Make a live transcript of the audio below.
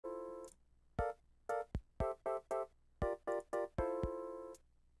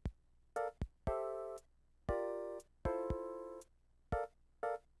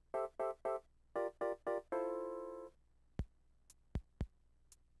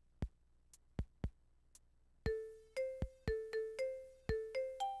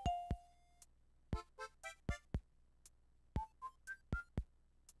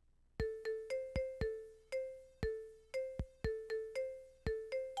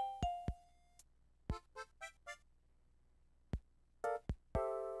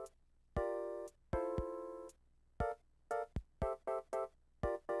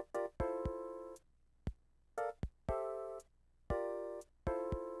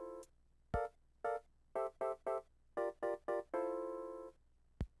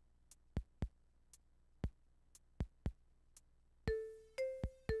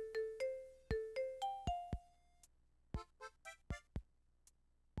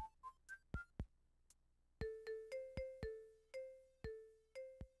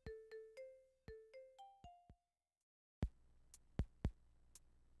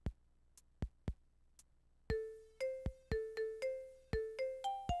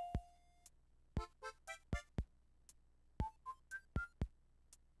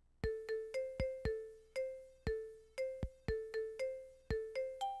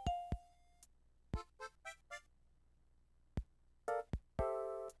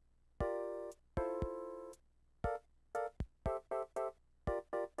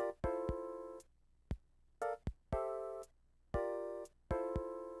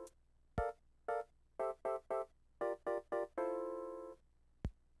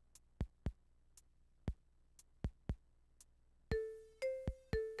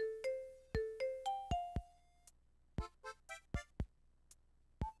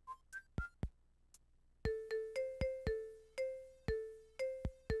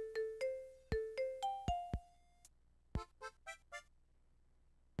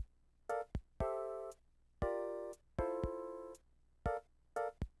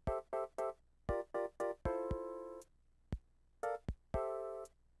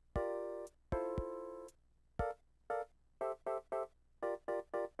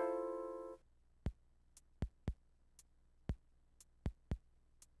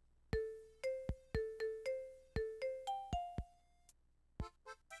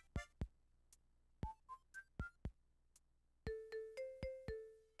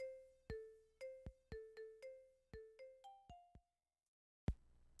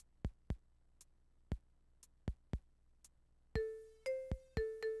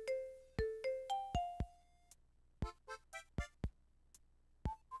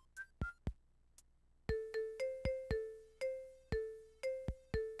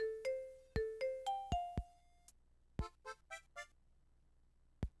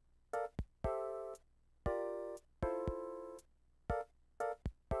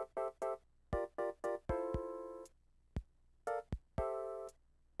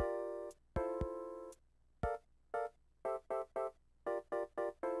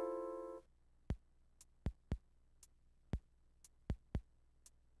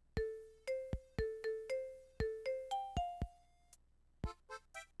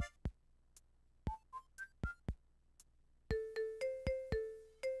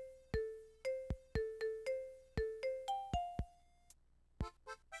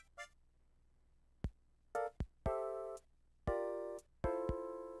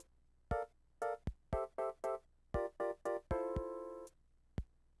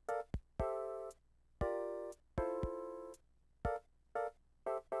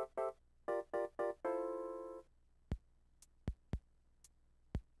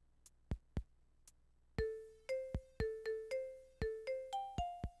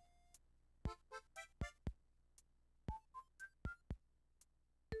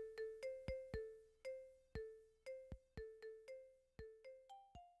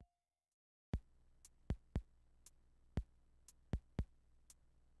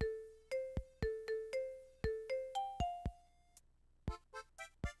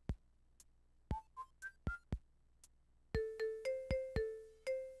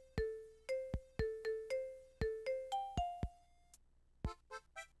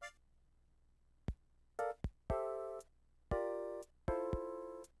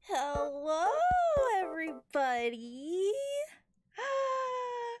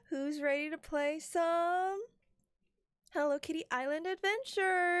play some Hello Kitty Island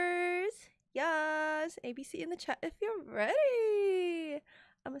Adventures. Yes, ABC in the chat if you're ready.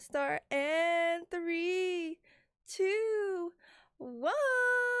 I'm gonna start in 3, 2, 1.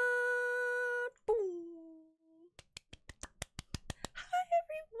 Boom. Hi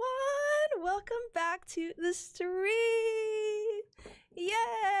everyone, welcome back to the stream.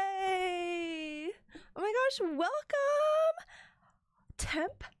 Yay! Oh my gosh, welcome,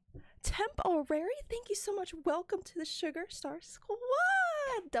 Temp O'Rary, thank you so much. Welcome to the SugarStar Squad.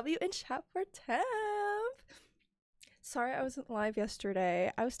 W in chat for Temp. Sorry I wasn't live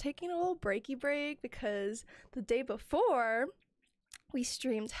yesterday. I was taking a little breaky break because the day before we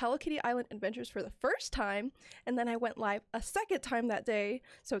streamed Hello Kitty Island Adventures for the first time, and then I went live a second time that day.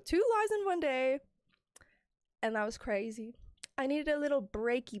 So 2 lives in one day, and that was crazy. I needed a little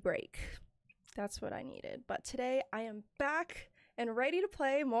breaky break. That's what I needed. But today I am back and ready to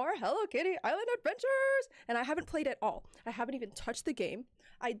play more Hello Kitty Island Adventures! And I haven't played at all. I haven't even touched the game.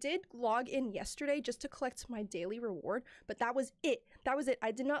 I did log in yesterday just to collect my daily reward, but that was it. That was it.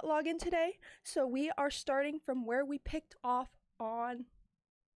 I did not log in today. So we are starting from where we picked off on...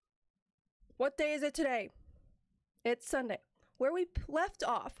 What day is it today? It's Sunday. Where we left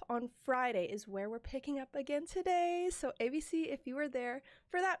off on Friday is where we're picking up again today. So ABC, if you were there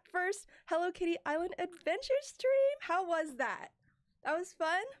for that first Hello Kitty Island Adventure stream, how was that? That was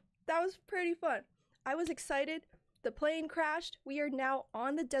fun? That was pretty fun. I was excited. The plane crashed. We are now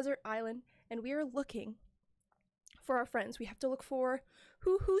on the desert island and we are looking for our friends. We have to look for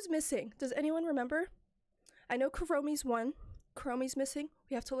who's missing. Does anyone remember? I know Kuromi's one. Kuromi's missing.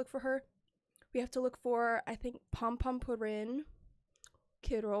 We have to look for her. We have to look for, I think, Pom Pom Purin,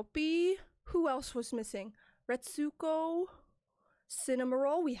 Kiropi. Who else was missing? Retsuko,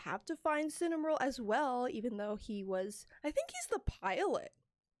 Cinnamoroll. We have to find Cinnamoroll as well, even though he was, I think he's the pilot.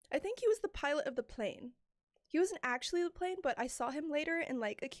 I think he was the pilot of the plane. He wasn't actually the plane, but I saw him later in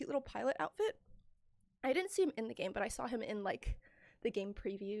like a cute little pilot outfit. I didn't see him in the game, but I saw him in like the game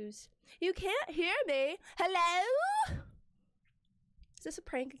previews. You can't hear me. Hello? Is this a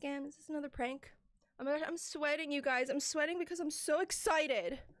prank again? Is this another prank? I'm sweating, you guys. I'm sweating because I'm so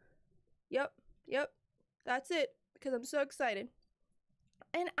excited. Yep. That's it, because I'm so excited.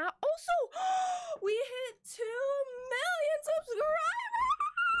 And I also, we hit 2 million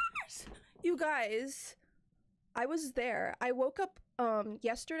subscribers! You guys, I was there. I woke up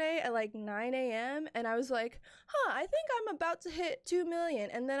yesterday at like 9 a.m. and I was like, I think I'm about to hit 2 million.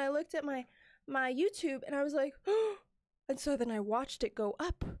 And then I looked at my YouTube and I was like, and so then I watched it go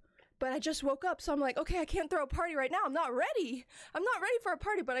up. But I just woke up, so I'm like, okay, I can't throw a party right now. I'm not ready. I'm not ready for a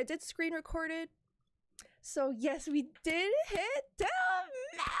party, but I did screen record it. So yes, we did hit 2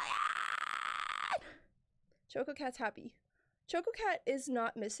 million! Choco Cat's happy. Choco Cat is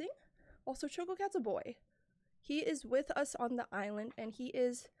not missing. Also, Choco Cat's a boy. He is with us on the island, and he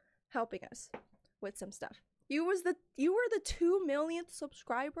is helping us with some stuff. You were the 2 millionth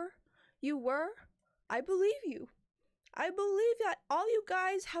subscriber? You were? I believe you. I believe that all you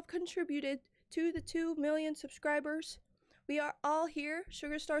guys have contributed to the 2 million subscribers. We are all here.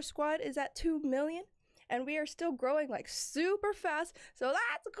 SugarStar Squad is at 2 million, and we are still growing like super fast. So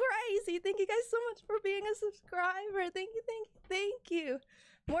that's crazy. Thank you guys so much for being a subscriber. Thank you.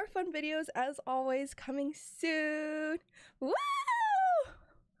 More fun videos as always coming soon. Woo!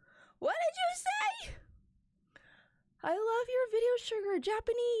 What did you say? I love your video, Sugar.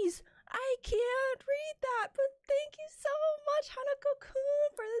 Japanese. I can't read that, but thank you so much,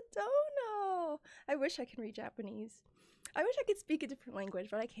 Hanako-kun, for the dono. I wish I could read Japanese. I wish I could speak a different language,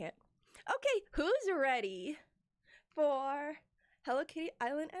 but I can't. Okay, who's ready for Hello Kitty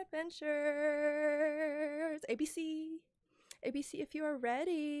Island Adventures? ABC. ABC, if you are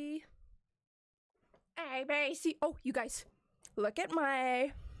ready. ABC. Oh, you guys, look at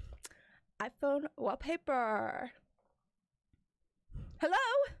my iPhone wallpaper. Hello?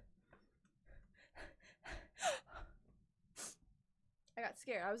 I got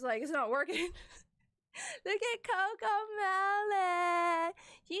scared. I was like, it's not working. Look at Coco Melon.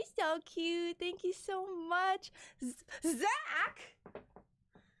 She's so cute. Thank you so much. Zach!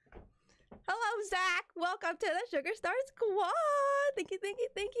 Hello, Zach. Welcome to the SugarStar Squad. Thank you.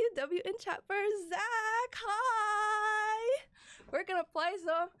 W in chat for Zach. Hi. We're gonna play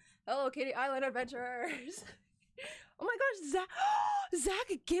some Hello Kitty Island Adventures. Oh my gosh, Zach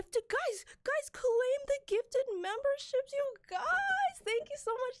gifted, guys, claim the gifted memberships, you guys. Thank you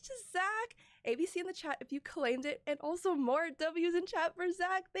so much to Zach. ABC in the chat if you claimed it, and also more W's in chat for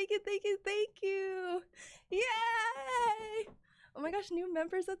Zach. Thank you. Yay! Oh my gosh, new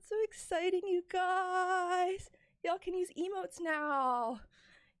members, that's so exciting, you guys. Y'all can use emotes now.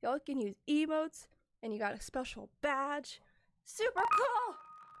 Y'all can use emotes, and you got a special badge. Super cool!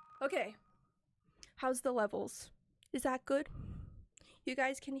 Okay, how's the levels? Is that good? You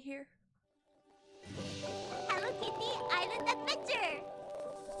guys can hear? Hello Kitty Island Adventure!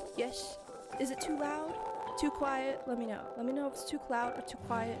 Yes. Is it too loud? Too quiet? Let me know. Let me know if it's too loud or too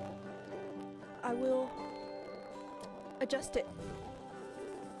quiet. I will adjust it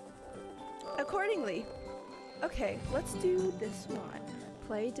accordingly. Okay, let's do this one.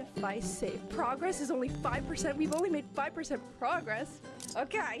 Play device save. Progress is only 5%. We've only made 5% progress.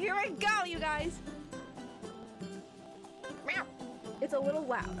 Okay, here we go, you guys. Meow. It's a little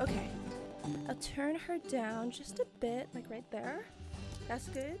loud. Okay. I'll turn her down just a bit, like right there. That's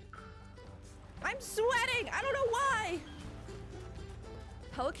good. I'm sweating! I don't know why!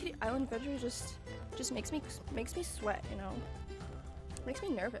 Hello Kitty Island Adventure just makes me sweat, you know? Makes me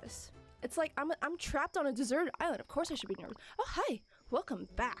nervous. It's like I'm trapped on a deserted island. Of course I should be nervous. Oh, hi! Welcome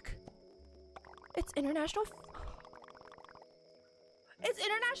back. It's International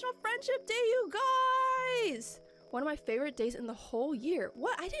Friendship Day, you guys! One of my favorite days in the whole year.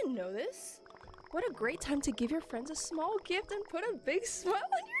 What? I didn't know this. What a great time to give your friends a small gift and put a big smile on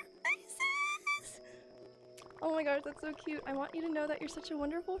your faces! Oh my gosh, that's so cute. I want you to know that you're such a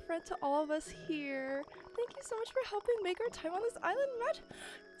wonderful friend to all of us here. Thank you so much for helping make our time on this island much.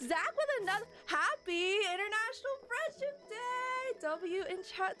 Zach with another happy International Friendship Day! W in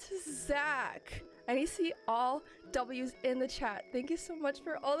chat to Zach. I need to see all W's in the chat. Thank you so much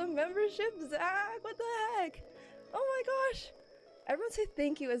for all the membership, Zach. What the heck? Oh my gosh. Everyone say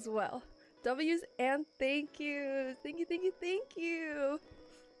thank you as well. W's and thank you. Thank you, thank you, thank you.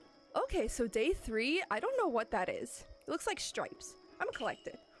 Okay, so day 3. I don't know what that is. It looks like stripes. I'm gonna collect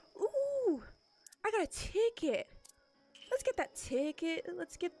it. Ooh, I got a ticket. Let's get that ticket.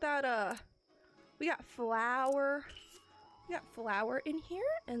 Let's get that, we got flour. We got flour in here,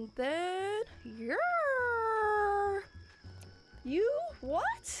 and then, you're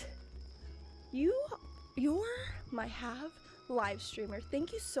what? You're my live streamer.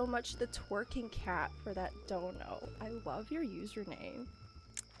 Thank you so much, the twerking cat, for that dono. I love your username.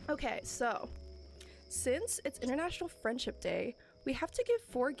 Okay, so since it's International Friendship Day, we have to give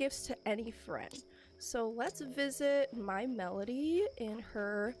 4 gifts to any friend. So let's visit My Melody in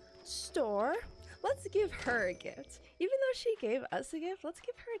her store. Let's give her a gift. Even though she gave us a gift, let's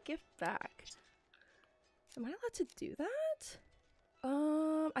give her a gift back. Am I allowed to do that?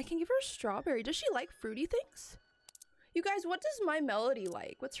 I can give her a strawberry. Does she like fruity things? You guys, what does My Melody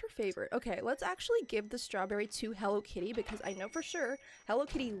like? What's her favorite? Okay, let's actually give the strawberry to Hello Kitty because I know for sure Hello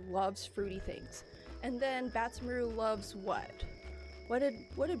Kitty loves fruity things. And then Batsmaru loves what? What did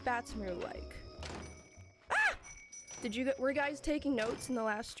Batsmaru like? Ah! Were you guys taking notes in the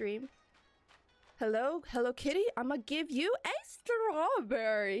last stream? Hello Kitty, I'ma give you a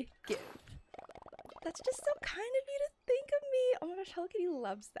strawberry gift. That's just so kind of you to think of me. Oh my gosh, Hello Kitty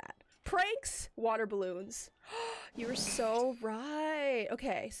loves that. Pranks, water balloons. You were so right.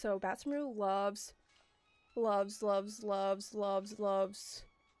 Okay, so Batsmaru loves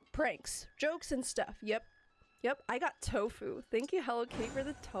pranks, jokes and stuff. Yep, I got tofu. Thank you, Hello Kitty, for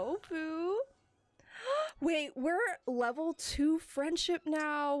the tofu. Wait, we're level 2 friendship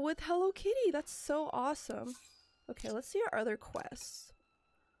now with Hello Kitty. That's so awesome. Okay, let's see our other quests.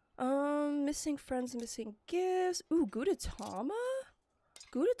 Missing friends, missing gifts. Ooh, Gudetama?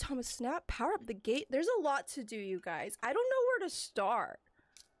 Gudetama snap, power up the gate. There's a lot to do, you guys. I don't know where to start.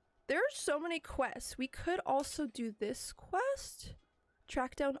 There are so many quests. We could also do this quest.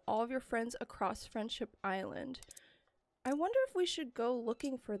 Track down all of your friends across Friendship Island. I wonder if we should go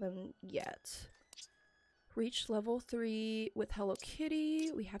looking for them yet. Reach level 3 with Hello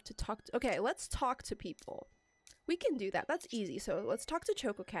Kitty. We have to talk to— okay, let's talk to people. We can do that. That's easy. So let's talk to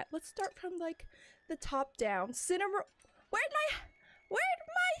Choco Cat. Let's start from like the top down. Cinnamon— where'd my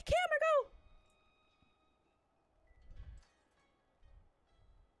camera go?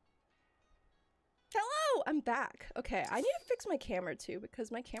 Hello, I'm back. Okay, I need to fix my camera too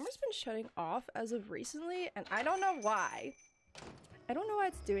because my camera's been shutting off as of recently and I don't know why. I don't know why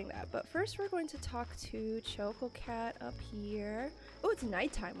it's doing that, but first we're going to talk to Choco Cat up here. Oh, it's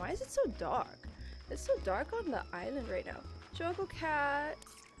nighttime. Why is it so dark? It's so dark on the island right now. Choco Cat.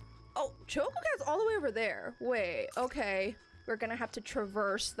 Oh, Choco Cat's all the way over there. Wait, okay. We're gonna have to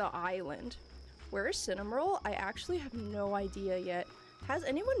traverse the island. Where is Cinnamoroll? I actually have no idea yet. Has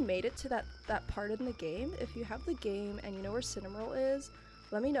anyone made it to that part in the game? If you have the game and you know where Cinnamoroll is,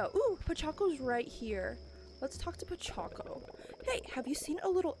 let me know. Ooh, Pachaco's right here. Let's talk to Pachaco. Hey, have you seen a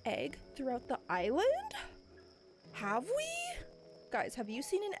little egg throughout the island? Have we? Guys, have you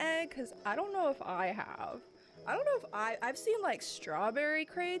seen an egg? Because I don't know if I have. I don't know if I've seen like strawberry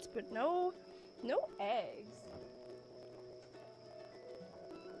crates, but no eggs.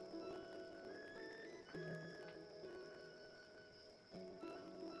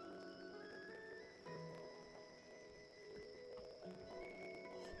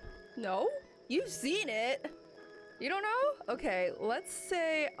 No? You've seen it. You don't know? Okay, let's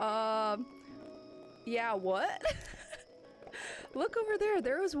say, yeah, what? Look over there.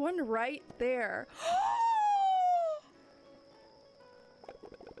 There was one right there.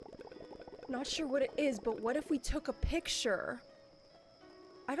 Not sure what it is, but what if we took a picture?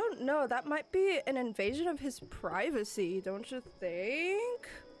 I don't know. That might be an invasion of his privacy, don't you think?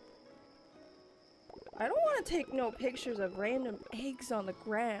 I don't want to take no pictures of random eggs on the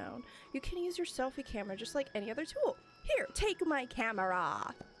ground. You can use your selfie camera just like any other tool. Here, take my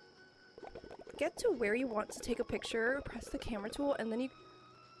camera. Get to where you want to take a picture, press the camera tool, and then you...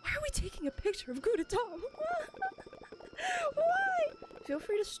 Why are we taking a picture of Gudetama? Why? Feel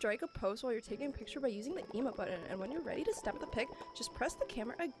free to strike a pose while you're taking a picture by using the emote button, and when you're ready to step the pic, just press the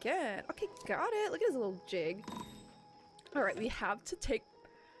camera again. Okay, got it. Look at his little jig. All right, we have to take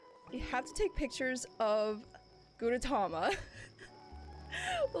pictures of Gudetama.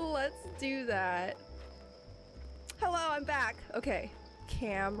 Let's do that. Hello, I'm back. Okay,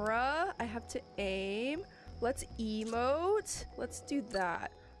 camera. I have to aim. Let's emote. Let's do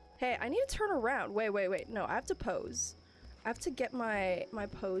that. Hey, I need to turn around. Wait. No, I have to pose. I have to get my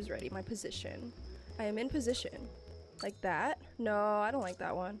pose ready, my position. I am in position. Like that? No, I don't like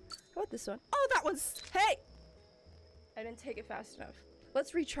that one. How about this one? Oh, that one's... Hey! I didn't take it fast enough.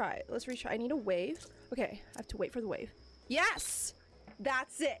 Let's retry. Let's retry. I need a wave. Okay, I have to wait for the wave. Yes!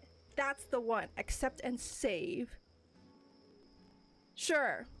 That's it. That's the one. Accept and save.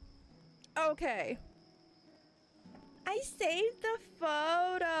 Sure. Okay. I saved the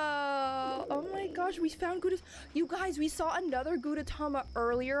photo. Oh my gosh, we found Gudetama. You guys, we saw another Gudetama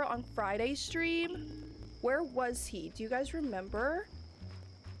earlier on Friday's stream. Where was he? Do you guys remember?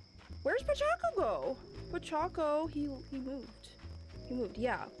 Where's Pachako go? Pachako, he moved. He moved,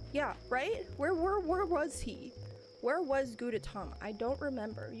 yeah, right? Where was he? Where was Gudetama? I don't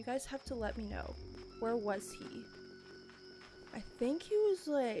remember. You guys have to let me know. Where was he? I think he was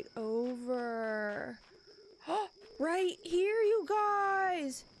like over... Right here, you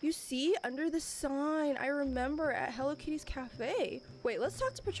guys! You see? Under the sign. I remember at Hello Kitty's Cafe. Wait, let's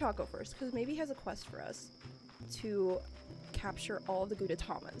talk to Pachako first, because maybe he has a quest for us to capture all of the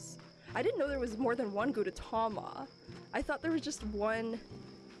Gudetamas. I didn't know there was more than one Gudetama. I thought there was just one,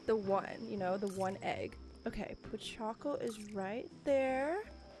 the one egg. Okay, Pachako is right there.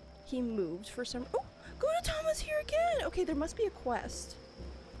 He moved for some... Oh! Gudetama's here again! Okay, there must be a quest.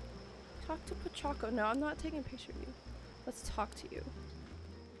 Talk to Pachako. No, I'm not taking a picture of you. Let's talk to you.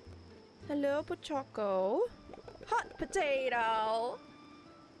 Hello, Pachako. Hot potato!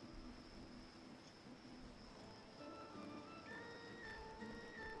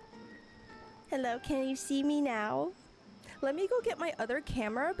 Hello, can you see me now? Let me go get my other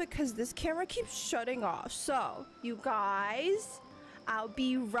camera because this camera keeps shutting off. So, you guys, I'll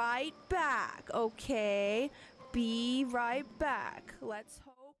be right back, okay? Be right back. Let's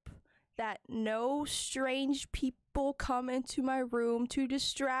hope that no strange people come into my room to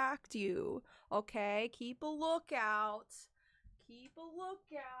distract you, okay? Keep a lookout. Keep a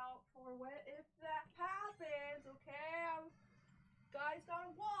lookout for when if that happens, okay? Guys gotta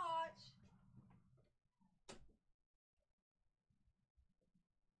watch.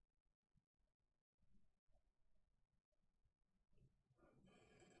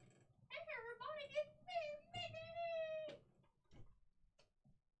 Hey everybody, it's me, Minnie!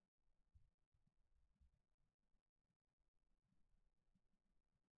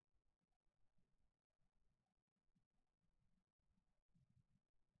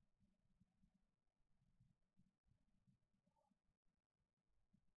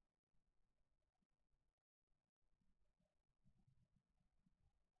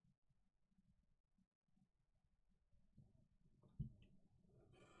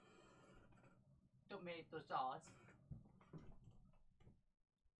 Tomato sauce.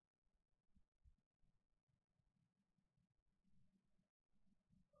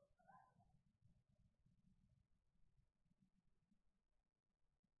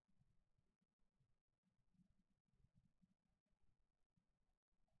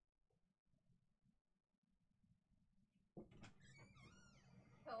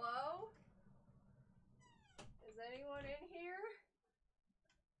 Hello? Is anyone in here?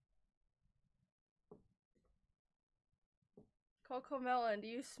 Coco Melon, do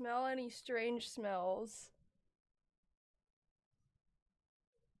you smell any strange smells?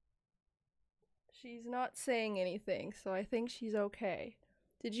 She's not saying anything, so I think she's okay.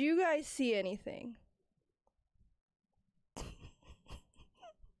 Did you guys see anything?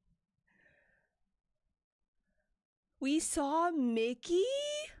 We saw Mickey?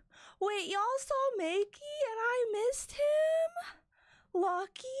 Wait, y'all saw Mickey and I missed him?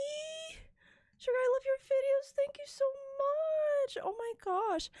 Lucky? Sugar, I love your videos. Thank you so much. Oh my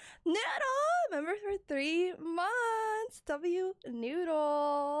gosh. Noodle! Member for 3 months. W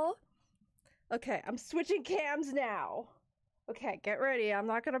Noodle. Okay, I'm switching cams now. Okay, get ready. I'm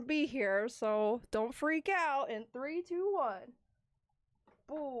not gonna be here, so don't freak out. In 3, 2, 1.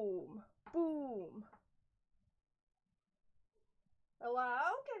 Boom. Boom. Hello?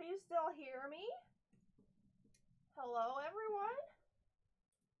 Can you still hear me? Hello, everyone?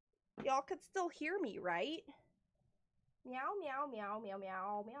 Y'all could still hear me, right? Meow, meow, meow, meow,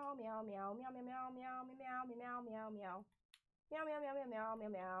 meow, meow, meow, meow, meow, meow, meow, meow, meow, meow, meow, meow. Meow, meow, meow, meow, meow,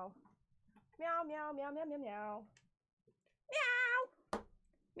 meow. Meow, meow, meow, meow, meow, meow. Meow!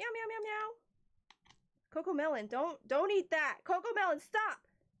 Meow, meow, meow, meow. Coco Melon, don't eat that. Coco Melon, stop!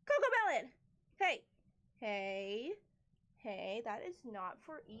 Coco Melon! Hey! Hey. Hey, that is not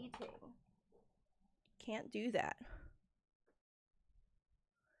for eating. Can't do that.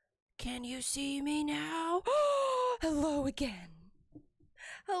 Can you see me now? Hello again.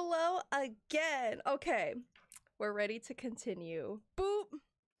 Hello again. Okay, we're ready to continue. Boop.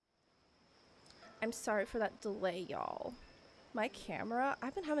 I'm sorry for that delay, y'all. My camera,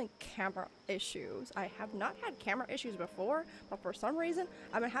 I've been having camera issues. I have not had camera issues before, but for some reason,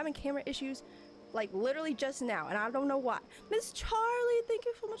 I've been having camera issues like literally just now, and I don't know why. Miss Charlie, thank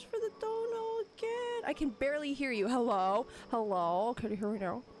you so much for the dono again. I can barely hear you. Hello? Hello? Can you hear me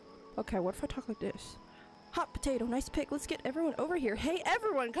now? Okay, what if I talk like this? Hot potato, nice pick. Let's get everyone over here. Hey,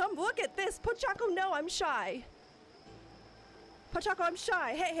 everyone, come look at this. Pochaco, no, I'm shy. Pochaco, I'm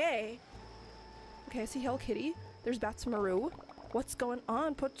shy. Hey, hey. Okay, I see Hello Kitty. There's Batsamaru. What's going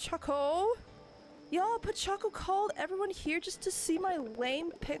on, Pochaco? Y'all, Pochaco called everyone here just to see my lame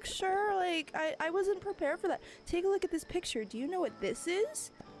picture. Like, I wasn't prepared for that. Take a look at this picture. Do you know what this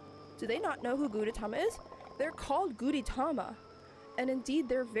is? Do they not know who Gudetama is? They're called Gudetama. And indeed,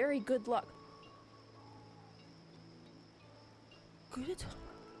 they're very good luck. Gudetama.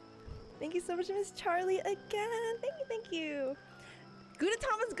 Thank you so much, Miss Charlie, again. Thank you.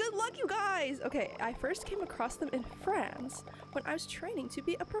 Gudetama's good luck, you guys! Okay, I first came across them in France when I was training to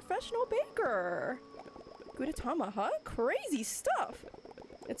be a professional baker. Gudetama, huh? Crazy stuff!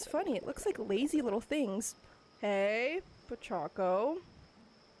 It's funny, it looks like lazy little things. Hey, Pochaco.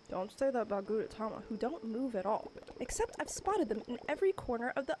 Don't say that about Gudetama, who don't move at all. Except I've spotted them in every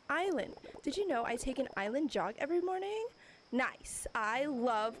corner of the island. Did you know I take an island jog every morning? Nice. I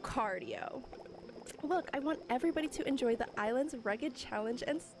love cardio. Look, I want everybody to enjoy the island's rugged challenge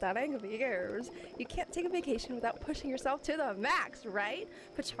and stunning views. You can't take a vacation without pushing yourself to the max, right?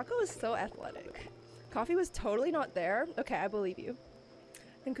 Pochaco is so athletic. Coffee was totally not there. Okay, I believe you.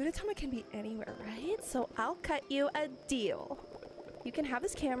 And Gudetama can be anywhere, right? So I'll cut you a deal. You can have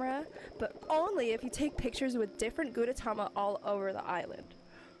this camera, but only if you take pictures with different Gudetama all over the island.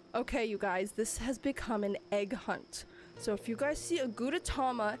 Okay, you guys, this has become an egg hunt. So if you guys see a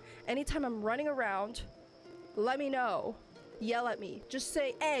Gudetama anytime I'm running around, let me know. Yell at me. Just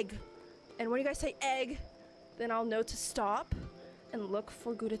say egg. And when you guys say egg, then I'll know to stop and look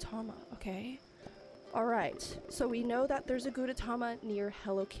for Gudetama, okay? Alright, so we know that there's a Gudetama near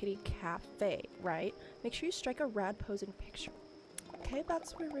Hello Kitty Cafe, right? Make sure you strike a rad pose and picture. Okay,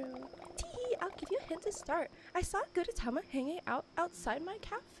 that's Maru. Tee, I'll give you a hint to start. I saw Gudetama hanging out outside my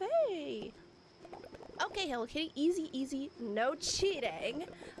cafe. Okay, Hello Kitty, easy, easy, no cheating.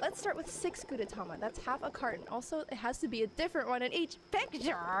 Let's start with 6 Gudetama. That's half a carton. Also, it has to be a different one in each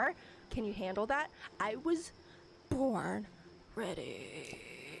picture. Can you handle that? I was born ready.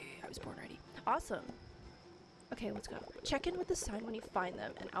 Awesome. Okay, let's go. Check in with the sign when you find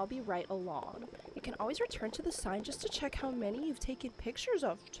them, and I'll be right along. You can always return to the sign just to check how many you've taken pictures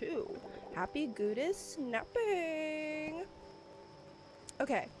of, too. Happy Gudis snapping.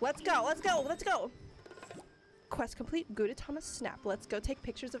 Okay, let's go. Quest complete, Gudetama snap. Let's go take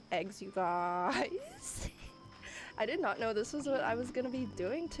pictures of eggs, you guys. I did not know this was what I was gonna be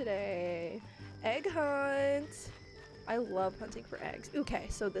doing today. Egg hunt. I love hunting for eggs. Okay,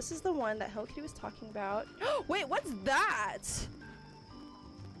 so this is the one that Hello Kitty was talking about. Wait, what's that?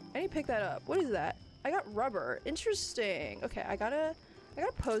 I need to pick that up. What is that? I got rubber. Interesting. Okay, I gotta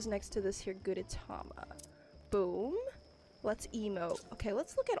pose next to this here Gudetama. Boom. Let's emote. Okay,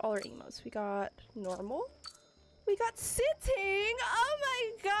 let's look at all our emotes. We got normal. We got sitting. Oh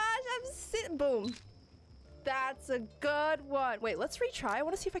my gosh, I'm boom. That's a good one. Wait, let's retry. I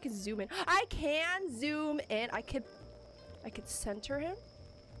want to see if I can zoom in. I can zoom in. I could center him.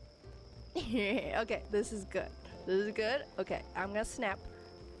 Okay, this is good. This is good. Okay, I'm gonna snap.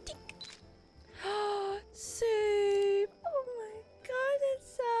 Save. Oh my god,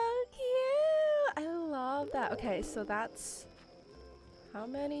 that's so cute. I love that. Okay, so that's how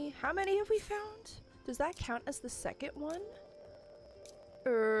many have we found? Does that count as the second one?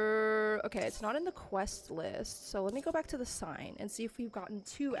 Okay, it's not in the quest list. So let me go back to the sign and see if we've gotten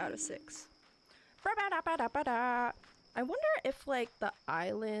 2 out of 6. I wonder if like the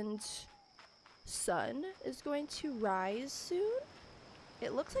island sun is going to rise soon.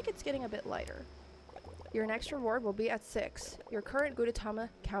 It looks like it's getting a bit lighter. Your next reward will be at 6. Your current Gudetama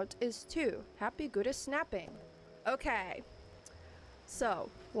count is 2. Happy Gudis snapping. Okay. So,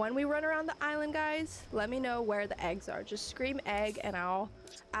 when we run around the island, guys, let me know where the eggs are. Just scream egg and I'll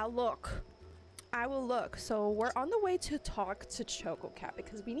look. I will look. So, we're on the way to talk to ChocoCat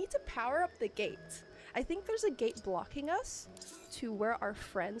because we need to power up the gate. I think there's a gate blocking us to where our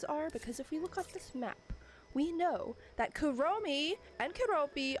friends are because if we look at this map, we know that Kuromi and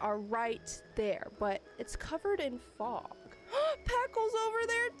Keropi are right there, but it's covered in fog. Peckle's over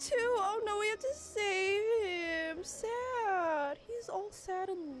there too! Oh no, we have to save him! Sad! He's all sad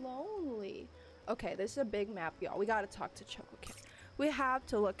and lonely. Okay, this is a big map, y'all. We gotta talk to ChocoCat. We have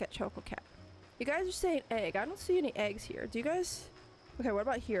to look at ChocoCat. You guys are saying egg. I don't see any eggs here. Do you guys? Okay, what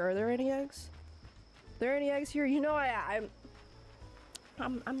about here? Are there any eggs? Are there any eggs here? You know I'm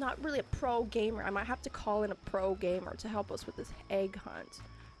not really a pro gamer. I might have to call in a pro gamer to help us with this egg hunt.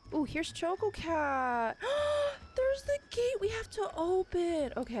 Ooh, here's ChocoCat. There's the gate we have to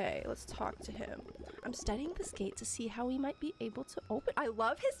open. Okay, let's talk to him. I'm studying this gate to see how we might be able to open. I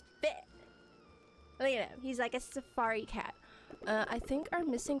love his fit. Look at him. He's like a safari cat. I think our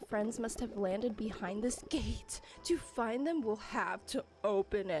missing friends must have landed behind this gate. To find them, we'll have to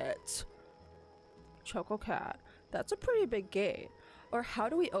open it. ChocoCat, that's a pretty big gate. Or how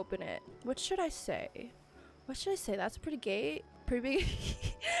do we open it? What should I say? What should I say? That's a pretty gate? Pretty big?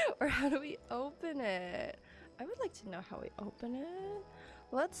 Or how do we open it? I would like to know how we open it.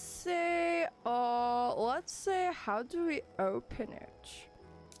 Let's say, how do we open it?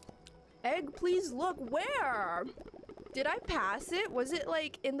 Egg, please look. Where? Did I pass it? Was it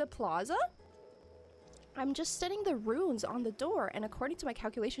like in the plaza? I'm just studying the runes on the door, and according to my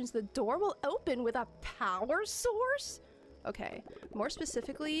calculations, the door will open with a power source? Okay, more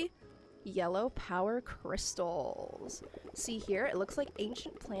specifically, yellow power crystals. See here, it looks like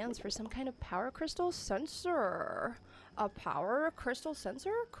ancient plans for some kind of power crystal sensor. A power crystal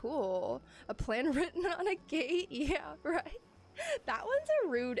sensor? Cool. A plan written on a gate? Yeah, right? That one's a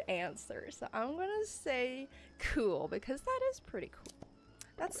rude answer, so I'm gonna say cool, because that is pretty cool.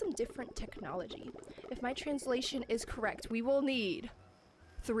 That's some different technology. If my translation is correct, we will need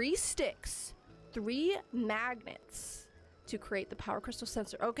 3 sticks, 3 magnets, to create the power crystal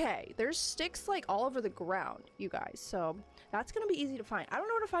sensor. Okay, there's sticks like all over the ground, you guys, so that's gonna be easy to find. I don't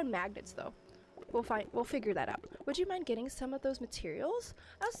know where to find magnets though. We'll figure that out. Would you mind getting some of those materials?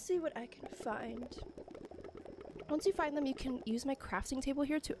 I'll see what I can find. Once you find them, you can use my crafting table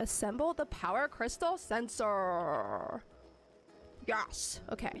here to assemble the power crystal sensor. Yes.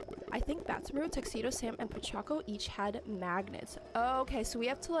 Okay, I think Batsumaru, Tuxedo Sam, and Pochako each had magnets. Okay, so we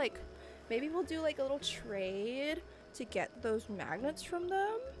have to like, maybe we'll do like a little trade to get those magnets from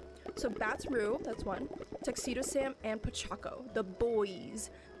them. So Batsumaru, that's one. Tuxedo Sam and Pochako, the boys.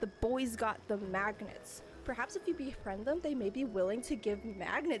 The boys got the magnets. Perhaps if you befriend them, they may be willing to give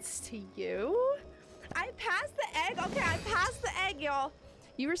magnets to you. I passed the egg. Okay, I passed the egg, y'all.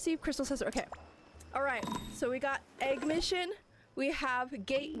 You received crystal sensor. Okay. All right, so we got egg mission. We have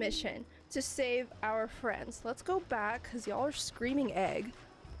gate mission to save our friends. Let's go back because y'all are screaming egg.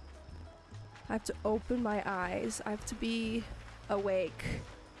 I have to open my eyes. I have to be awake.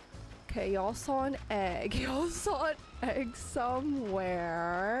 Okay, y'all saw an egg. Y'all saw an egg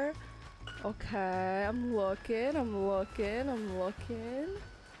somewhere. Okay, I'm looking.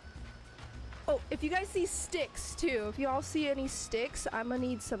 Oh, if you guys see sticks too, if y'all see any sticks, I'm gonna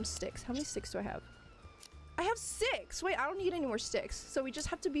need some sticks. How many sticks do I have? I have 6! Wait, I don't need any more sticks. So we just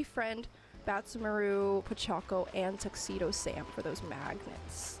have to befriend Batsumaru, Pochako, and Tuxedo Sam for those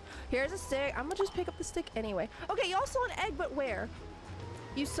magnets. Here's a stick. I'm gonna just pick up the stick anyway. Okay, y'all saw an egg, but where?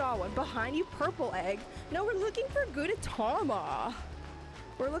 You saw one. Behind you, purple egg. No, we're looking for Gudetama.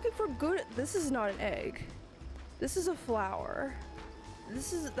 We're looking for good. This is not an egg. This is a flower.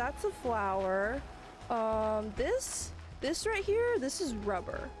 That's a flower. This right here, this is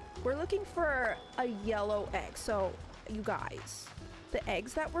rubber. We're looking for a yellow egg. So, you guys, the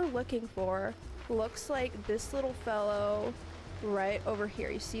eggs that we're looking for looks like this little fellow right over here.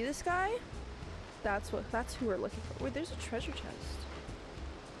 You see this guy? That's who we're looking for. Wait, there's a treasure chest.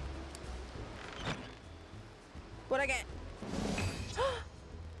 What'd I get?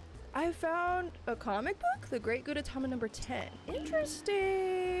 I found a comic book, The Great Gudetama number 10.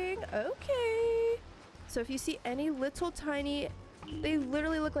 Interesting. Okay. So if you see any little tiny, they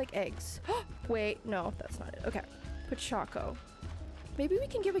literally look like eggs. Wait, no, that's not it. Okay. Pachaco. Maybe we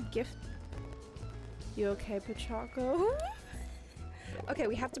can give a gift. You okay, Pachaco? Okay,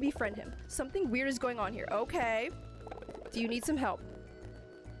 we have to befriend him. Something weird is going on here. Okay. Do you need some help?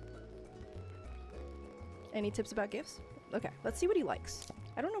 Any tips about gifts? Okay, let's see what he likes.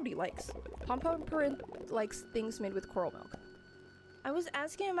 I don't know what he likes. Pom-Pom likes things made with coral milk. I was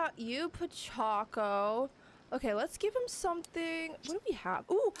asking about you, Pachaco. Okay, let's give him something. What do we have?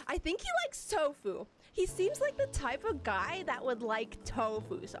 Ooh, I think he likes tofu. He seems like the type of guy that would like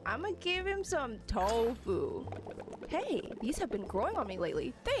tofu, so I'm gonna give him some tofu. Hey, these have been growing on me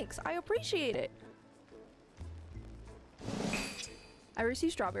lately. Thanks, I appreciate it. I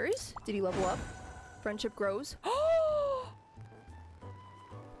received strawberries. Did he level up? Friendship grows. Oh!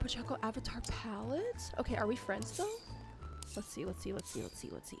 Pachaco avatar palettes? Okay, are we friends though? Let's see.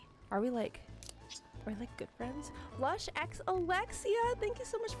 Are we like good friends? Lush X Alexia, thank you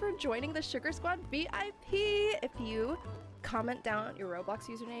so much for joining the Sugar Squad VIP. If you comment down your Roblox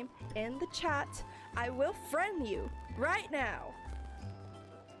username in the chat, I will friend you right now.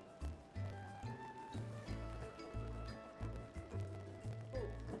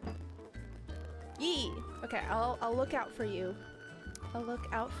 Yee. Okay, I'll look out for you. I'll look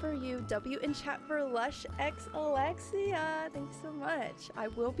out for you. W in chat for Lush X Alexia. Thank you so much. I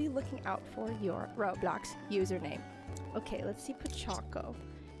will be looking out for your Roblox username. Okay, let's see Pachaco.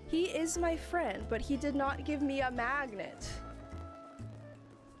 He is my friend, but he did not give me a magnet.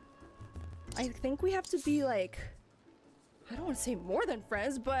 I think we have to be like, I don't want to say more than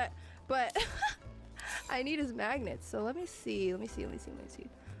friends, but I need his magnets. So let me see.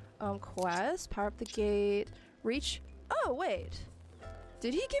 Quest, power up the gate, reach. Oh, wait.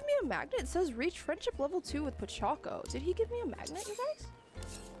 Did he give me a magnet? It says reach friendship level 2 with Pachaco. Did he give me a magnet, you guys?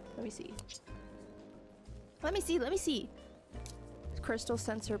 Let me see. Crystal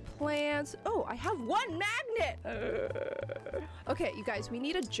sensor plants. Oh, I have one magnet! Okay, you guys, we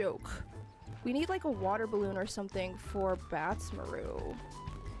need a joke. We need like a water balloon or something for Batsmaru.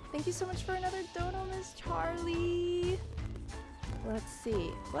 Thank you so much for another dono, Miss Charlie. Let's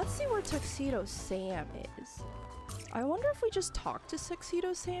see where Tuxedo Sam is. I wonder if we just talk to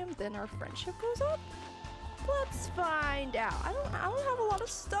Tuxedo Sam, then our friendship goes up? Let's find out. I don't have a lot of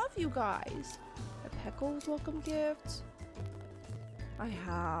stuff, you guys. A Peckles welcome gift. I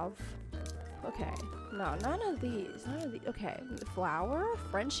have. Okay. No, none of these. Okay. The flower,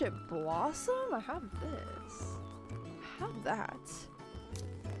 friendship blossom. I have this. I have that.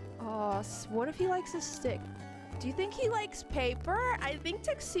 Oh, what if he likes a stick? Do you think he likes paper? I think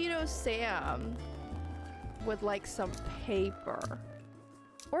Tuxedo Sam would like some paper.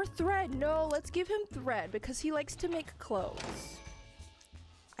 Or thread. No, let's give him thread because he likes to make clothes.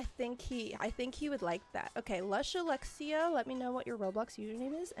 I think he would like that. Okay, Lush Alexia, let me know what your Roblox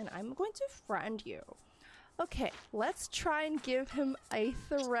username is and I'm going to friend you. Okay, let's try and give him a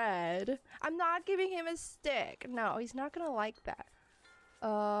thread. I'm not giving him a stick. No, he's not gonna like that.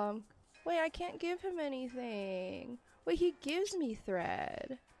 Wait, I can't give him anything. Wait, he gives me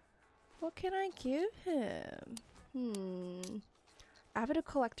thread. What can I give him? Avid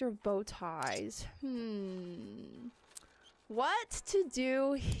collector of bow ties. What to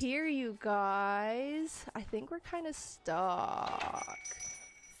do here, you guys? I think we're kind of stuck.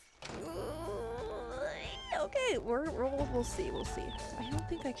 Okay, we'll see. I don't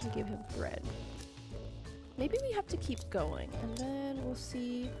think I can give him thread. Maybe we have to keep going, and then we'll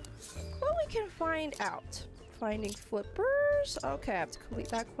see what we can find out. Finding flippers. Okay, I have to complete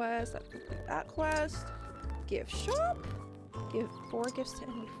that quest. Gift shop. Give 4 gifts to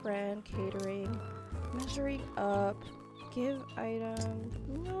any friend. Catering. Measuring up. Give item.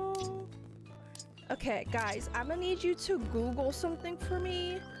 No. Okay, guys, I'm gonna need you to Google something for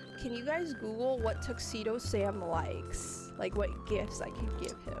me. Can you guys Google what Tuxedo Sam likes? Like what gifts I can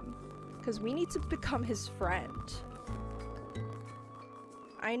give him? Because we need to become his friend.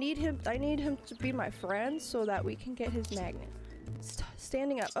 I need him to be my friend so that we can get his magnet.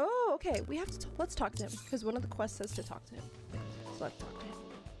 Standing up. Oh, okay. We have to let's talk to him because one of the quests says to talk to him. So let's talk to him.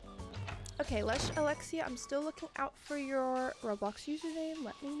 Okay, Lush Alexia, I'm still looking out for your Roblox username.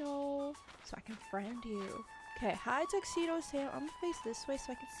 Let me know so I can friend you. Okay, hi Tuxedo Sam. I'm gonna face this way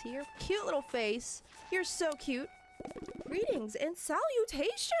so I can see your cute little face. You're so cute. Greetings and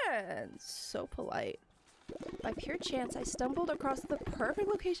salutations! So polite. By pure chance, I stumbled across the perfect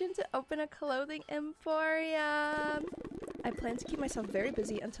location to open a clothing emporium. I plan to keep myself very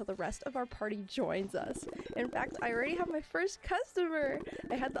busy until the rest of our party joins us. In fact, I already have my first customer.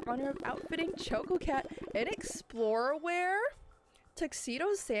 I had the honor of outfitting Choco Cat in Explorer wear.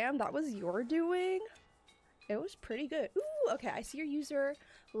 Tuxedo Sam, that was your doing? It was pretty good. Ooh, okay, I see your user,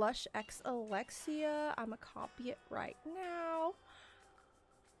 Lush X Alexia. I'm gonna copy it right now.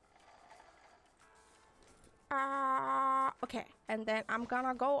 Okay, and then I'm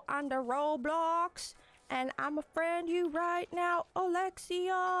gonna go under Roblox, and I'm a friend you right now,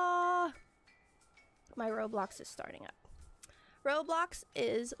 Alexia. My Roblox is starting up. Roblox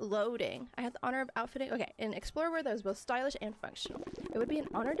is loading. I had the honor of outfitting, okay, in Explorer wear that was both stylish and functional. It would be an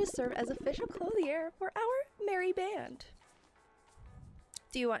honor to serve as official clothier for our merry band.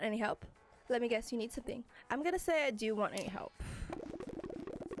 Do you want any help? Let me guess, you need something. I'm gonna say I do want any help.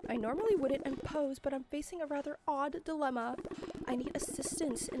 I normally wouldn't impose, but I'm facing a rather odd dilemma. I need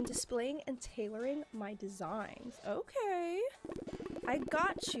assistance in displaying and tailoring my designs. Okay. I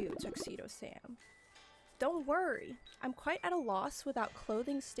got you, Tuxedo Sam. Don't worry. I'm quite at a loss without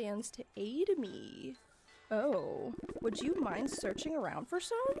clothing stands to aid me. Oh, would you mind searching around for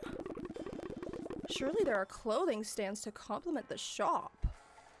some? Surely there are clothing stands to complement the shop.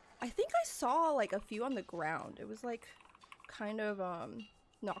 I think I saw like a few on the ground. It was like kind of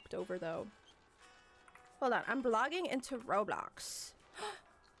knocked over though. Hold on, I'm logging into Roblox.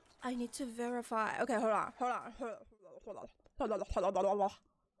 I need to verify. Okay, hold on.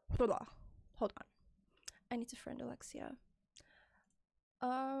 I need to friend Alexia.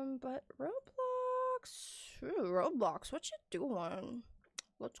 But Roblox, what you doing?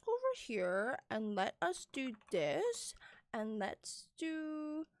 Let's go over here and let us do this. And let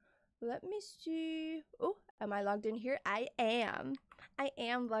me see. Oh, am I logged in here? I am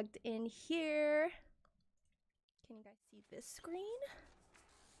logged in here. Can you guys see this screen?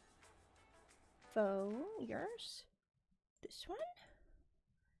 Phone, yours. This one.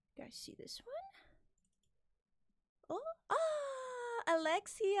 You guys see this one? Oh,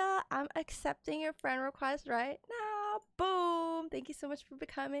 Alexia, I'm accepting your friend request right now. Boom. Thank you so much for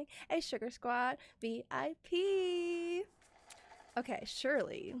becoming a Sugar Squad VIP. Okay,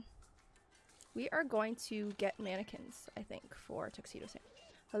 surely. We are going to get mannequins, I think, for Tuxedo Sam.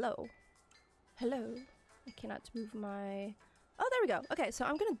 Hello. Hello. I cannot move my... Oh, there we go. Okay, so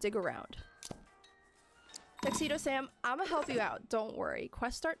I'm gonna dig around. Tuxedo Sam, I'm gonna help you out. Don't worry.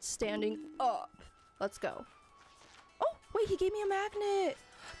 Quest starts standing up. Let's go. Oh, wait, he gave me a magnet.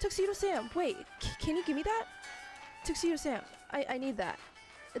 Tuxedo Sam, wait. Can you give me that? Tuxedo Sam, I need that.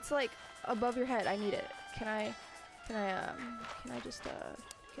 It's like above your head. I need it. Can I just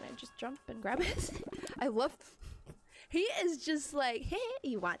jump and grab it? I love... He is just like, hey,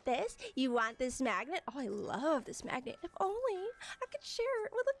 you want this? You want this magnet? Oh, I love this magnet. If only I could share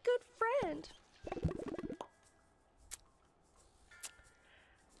it with a good friend.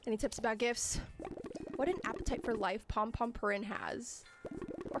 Any tips about gifts? What an appetite for life Pom Pom Purin has.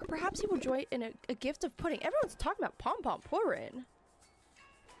 Or perhaps he will join in a gift of pudding. Everyone's talking about Pom Pom Purin.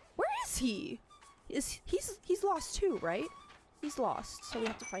 Where is he? He's lost too, right? He's lost, so we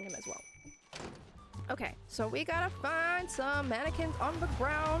have to find him as well. Okay, so we gotta find some mannequins on the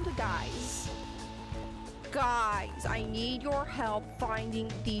ground, guys. Guys, I need your help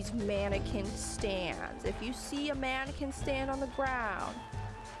finding these mannequin stands. If you see a mannequin stand on the ground,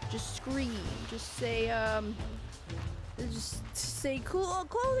 just scream. Just say, cool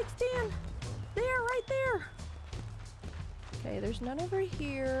clothing stand. There, right there. Okay, there's none over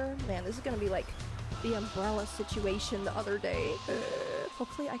here. Man, this is gonna be like the umbrella situation the other day.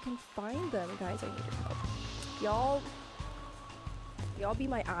 Hopefully I can find them, guys. I need your help. Y'all be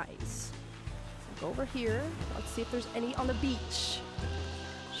my eyes. I'll go over here. Let's see if there's any on the beach.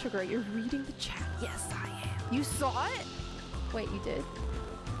 Sugar, you're reading the chat. Yes, I am. You saw it? Wait, you did?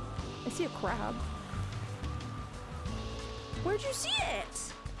 I see a crab. Where'd you see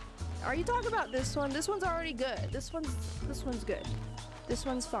it? Are you talking about this one? This one's already good. This one's good. This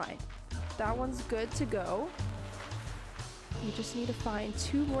one's fine. That one's good to go. You just need to find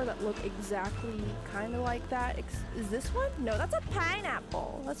two more that look exactly kind of like that. Is this one? No, that's a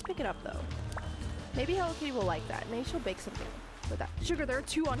pineapple. Let's pick it up though. Maybe Hello Kitty will like that. Maybe she'll bake something with that. Sugar, there are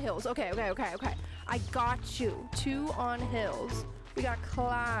two on hills. Okay. I got you. Two on hills. We gotta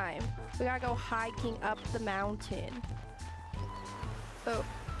climb. We gotta go hiking up the mountain. Oh,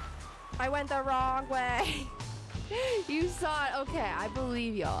 I went the wrong way. You saw it. Okay, I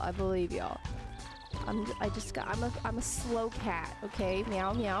believe y'all. I'm a slow cat, okay?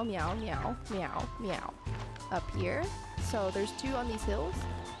 Meow, meow, meow, meow, meow, meow. Up here, So there's 2 on these hills.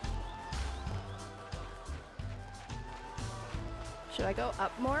 Should I go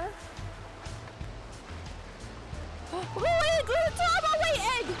up more? Oh, egg! Wait,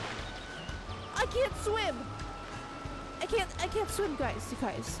 egg! I can't swim! I can't swim, guys, you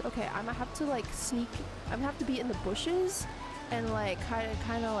guys. Okay, I'm gonna have to like sneak. I'm gonna have to be in the bushes and like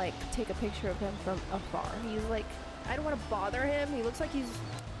kind of like take a picture of him from afar. He's like, I don't want to bother him. He looks like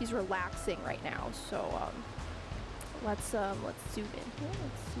he's relaxing right now. So let's zoom in here.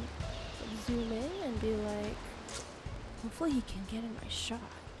 Let's zoom in and be like, hopefully he can get in my shot.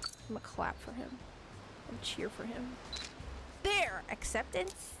 I'm gonna clap for him and cheer for him. There, accept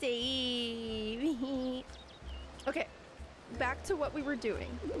and save. Okay. Back to what we were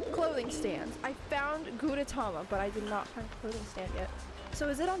doing. Clothing stands. I found Gudetama, but I did not find a clothing stand yet. So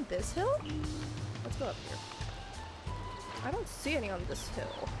is it on this hill? Let's go up here. I don't see any on this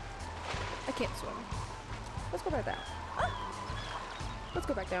hill. I can't swim. Let's go back down. Ah! Let's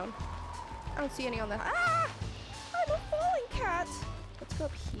go back down. I don't see any on the... Ah! I'm a falling cat! Let's go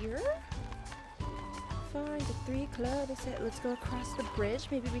up here. Find the 3 clothing stands. Let's go across the bridge.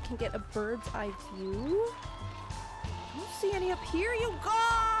 Maybe we can get a bird's eye view. I don't see any up here, you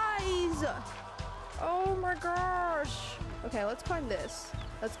guys! Oh my gosh. Okay, let's climb this.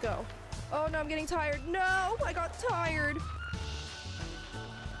 Let's go. Oh no, I'm getting tired. No, I got tired.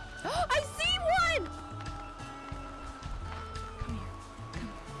 I see one! Come here. Come.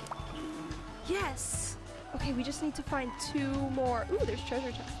 Yes! Okay, we just need to find 2 more. Ooh, there's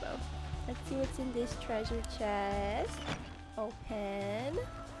treasure chests though. Let's see what's in this treasure chest. Open.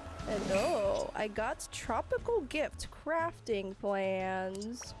 Hello, I got tropical gift crafting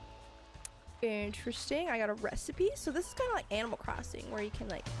plans. Interesting. I got a recipe. So this is kind of like Animal Crossing where you can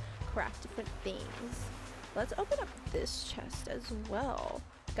like craft different things. Let's open up this chest as well.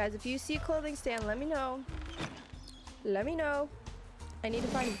 Guys, if you see a clothing stand, let me know. Let me know. I need to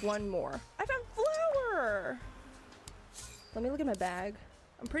find 1 more. I found flour! Let me look at my bag.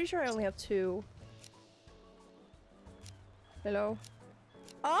 I'm pretty sure I only have 2. Hello?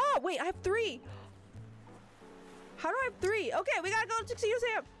 Oh, wait, I have 3. How do I have 3? Okay, we gotta go to Tuxedo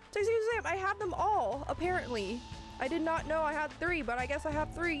Sam. Tuxedo Sam, I have them all, apparently. I did not know I had 3, but I guess I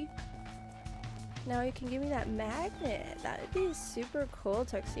have 3. Now you can give me that magnet. That would be super cool,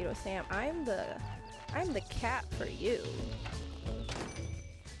 Tuxedo Sam. I'm the cat for you.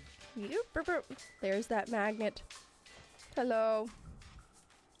 There's that magnet. Hello.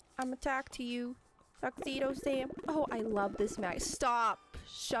 I'm attacked to you. Tuxedo Sam. Oh, I love this mag. Stop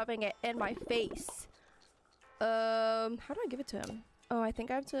shoving it in my face. How do I give it to him? Oh, I think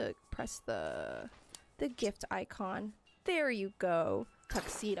I have to press the gift icon. There you go,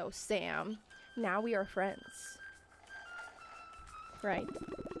 Tuxedo Sam. Now we are friends. Right.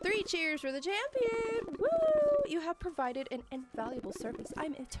 3 cheers for the champion! Woo! You have provided an invaluable service.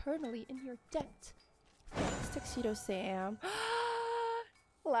 I'm eternally in your debt. Thanks, Tuxedo Sam.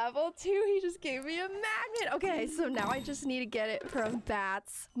 Level 2, he just gave me a magnet. Okay, so now I just need to get it from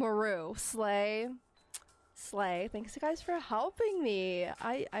Bats Maru. Slay. Slay. Thanks you guys for helping me.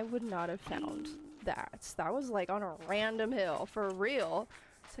 I would not have found that. That was like on a random hill, for real.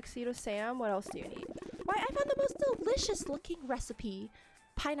 Tuxedo Sam, what else do you need? Why, I found the most delicious looking recipe.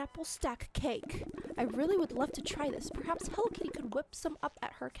 Pineapple stack cake. I really would love to try this. Perhaps Hello Kitty could whip some up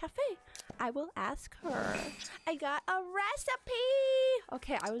at her cafe. I will ask her. I got a recipe!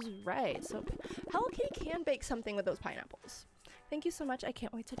 Okay, I was right. So Hello Kitty can bake something with those pineapples. Thank you so much. I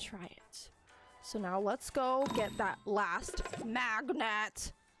can't wait to try it. So now let's go get that last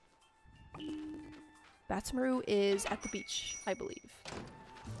magnet. Batsmaru is at the beach, I believe.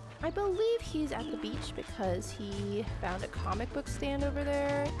 I believe he's at the beach because he found a comic book stand over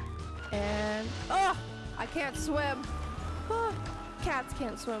there. And, oh, I can't swim. Oh, cats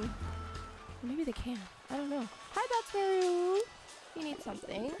can't swim. Maybe they can. I don't know. Hi, Batsmaru. You need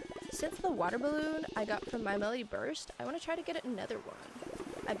something. Since the water balloon I got from My Melody Burst, I want to try to get another one.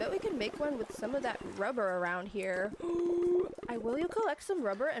 I bet we can make one with some of that rubber around here. Will you collect some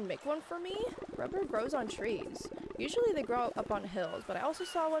rubber and make one for me? Rubber grows on trees. Usually they grow up on hills, but I also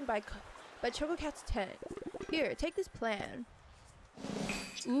saw one by ChocoCat's tent. Here, take this plan.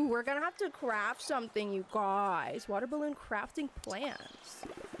 Ooh, we're gonna have to craft something, you guys. Water balloon crafting plans.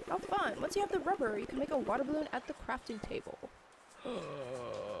 How fun. Once you have the rubber, you can make a water balloon at the crafting table.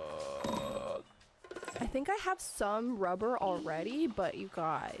 I think I have some rubber already, but you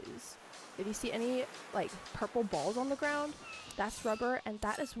guys, if you see any like purple balls on the ground, that's rubber and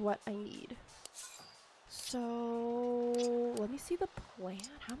that is what I need. So let me see the plan.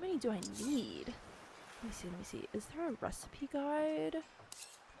 How many do I need? Let me see. Is there a recipe guide?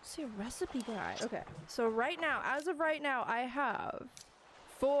 say recipe guide. Okay, so right now, as of right now, I have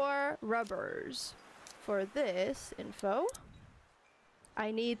 4 rubbers for this info.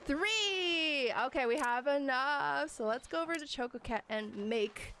 I need 3. Okay, we have enough. So let's go over to ChocoCat and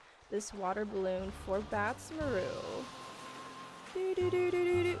make this water balloon for Batsmaru. Do do do do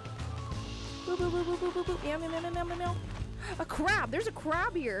do do. Boop boop boop boop boop boop boop. Meow meow meow meow meow meow. A crab. There's a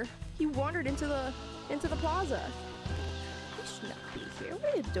crab here. He wandered into the plaza. He should not be here.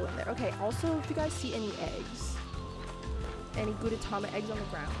 What are you doing there? Okay. Also, if you guys see any eggs, any Gudetama eggs on the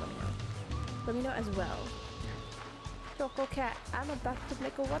ground, let me know. Let me know as well. ChocoCat, I'm about to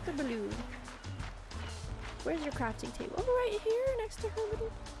make a water balloon. Where's your crafting table? Oh, right here, next to her little...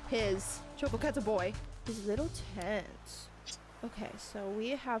 ChocoCat's a boy. His little tent. Okay, so we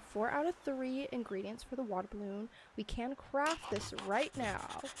have 4 out of 3 ingredients for the water balloon. We can craft this right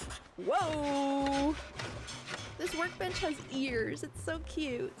now. Whoa! This workbench has ears. It's so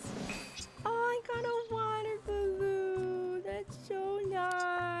cute. Oh, I got a water balloon. That's so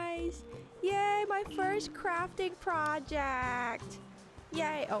nice. Yay, my first crafting project.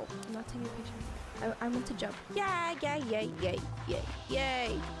 Yay. Oh, I'm not taking a picture. I meant to jump. Yay, yay, yay, yay, yay,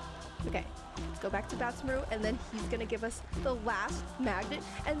 yay. Okay, let's go back to Batsmaru, and then he's gonna give us the last magnet,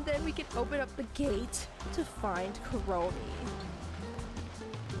 and then we can open up the gate to find Kuromi.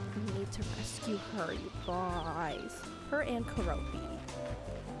 We need to rescue her, you guys. Her and Kuromi.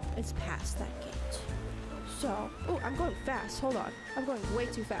 It's past that gate. So, oh, I'm going fast. Hold on. I'm going way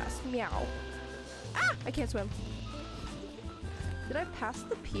too fast. Meow. Ah! I can't swim. Did I pass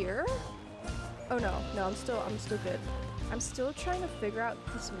the pier? Oh no, no, I'm still good. I'm still trying to figure out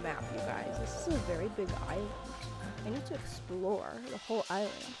this map, you guys. This is a very big island. I need to explore the whole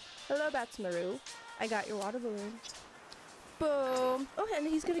island. Hello, Batsmaru. I got your water balloon. Boom. Oh, and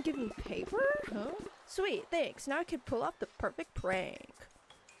he's gonna give me paper? Huh? Sweet, thanks. Now I can pull off the perfect prank.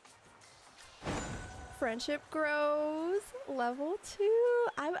 Friendship grows. Level 2.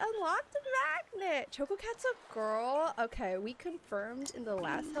 I've unlocked a magnet. ChocoCat's a girl. Okay, we confirmed in the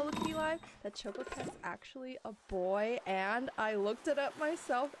last Hello Kitty Live that ChocoCat's actually a boy, and I looked it up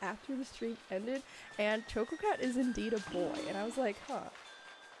myself after the stream ended, and ChocoCat is indeed a boy. And I was like, huh,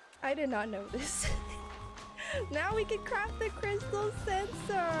 I did not know this. Now we can craft the crystal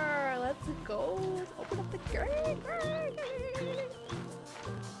sensor. Let's go. Let's open up the gate.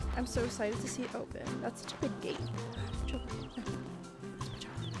 I'm so excited to see it open. That's such a big gate.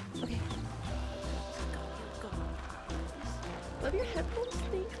 Okay. Let's go. Love your headphones.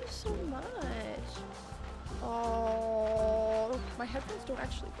 Thank you so much. Oh, my headphones don't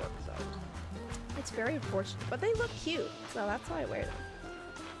actually work, so it's very unfortunate. But they look cute, so that's why I wear them.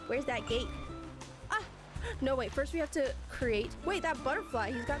 Where's that gate? Ah! No, wait. First we have to create... Wait, that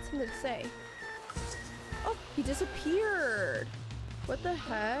butterfly. He's got something to say. Oh, he disappeared. What the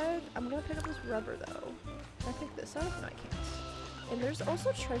heck? I'm gonna pick up this rubber though. Can I pick this up? No, I can't. And there's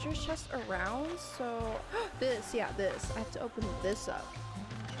also treasure chests around, so... this, yeah, this. I have to open this up.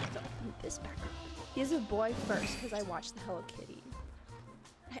 I have to open this back up. He's a boy first, because I watched the Hello Kitty.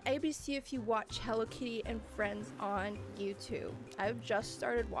 ABC if you watch Hello Kitty and Friends on YouTube. I've just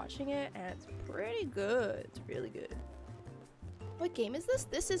started watching it, and it's pretty good. It's really good. What game is this?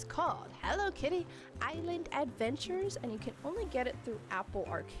 This is called Hello Kitty Island Adventures, and you can only get it through Apple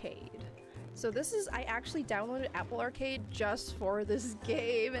Arcade. So this is, I actually downloaded Apple Arcade just for this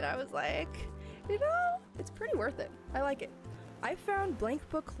game, and I was like, you know, it's pretty worth it. I like it. I found Blank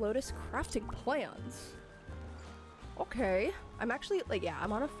Book Lotus crafting plans. Okay. I'm actually, like, yeah,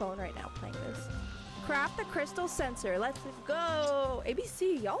 I'm on a phone right now playing this. Craft the crystal sensor. Let's go.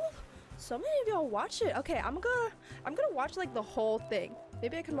 ABC, y'all. So many of y'all watch it. Okay, I'm gonna watch like the whole thing.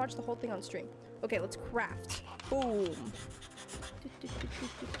 Maybe I can watch the whole thing on stream. Okay, let's craft. Boom.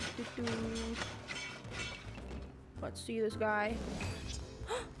 Let's see this guy.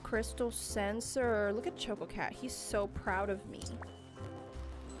 Crystal sensor. Look at ChocoCat. He's so proud of me.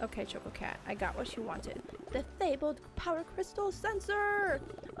 Okay, ChocoCat, I got what you wanted. The fabled power crystal sensor!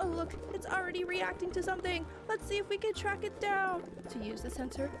 Oh look, it's already reacting to something! Let's see if we can track it down! To use the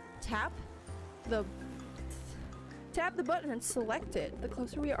sensor, tap the button and select it. The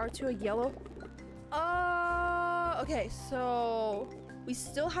closer we are to a yellow... Oh, okay, so... we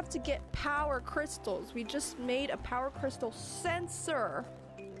still have to get power crystals. We just made a power crystal sensor!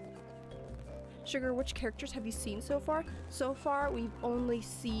 Sugar, which characters have you seen so far? So far, we've only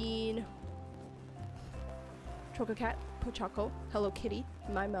seen ChocoCat, Pochako, Hello Kitty,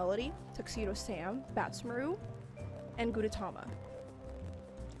 My Melody, Tuxedo Sam, Batsmaru, and Gudetama.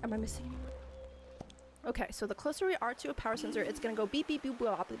 Am I missing anyone? Okay, so the closer we are to a power sensor, it's gonna go beep beep boop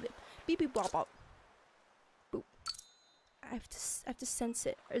bop beep beep bop bop. Boop. I have to sense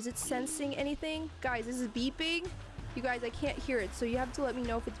it. Is it sensing anything? Guys, is it beeping? You guys, I can't hear it, so you have to let me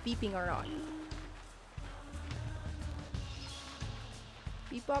know if it's beeping or not.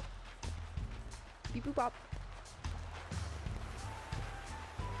 Beep up. Beep boop up.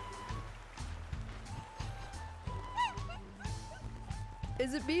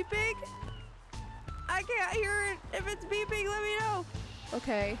 Is it beeping? I can't hear it. If it's beeping, let me know.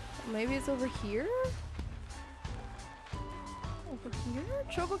 Okay, maybe it's over here? Over here?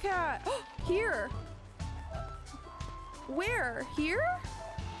 Choco Cat! Here! Where? Here?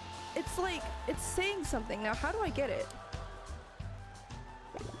 It's like, it's saying something. Now, how do I get it?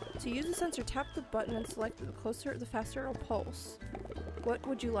 To use the sensor, tap the button and select the closer, the faster it'll pulse. What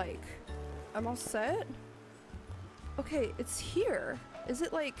would you like? I'm all set? Okay, it's here. Is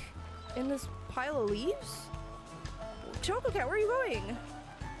it like in this pile of leaves? Choco Cat, where are you going?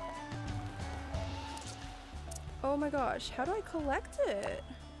 Oh my gosh, how do I collect it?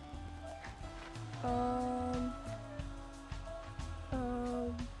 How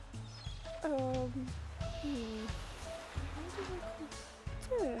do I collect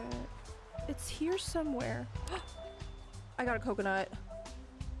it? It's here somewhere. I got a coconut.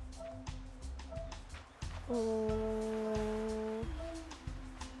 Oh.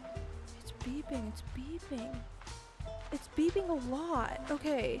 It's beeping, it's beeping. It's beeping a lot.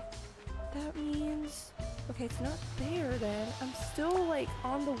 Okay. That means... Okay, it's not there then. I'm still like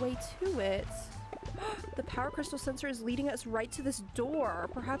on the way to it. The power crystal sensor is leading us right to this door.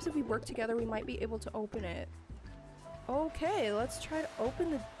 Perhaps if we work together, we might be able to open it. Okay, let's try to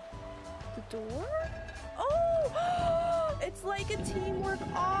open the door. Oh! It's like a teamwork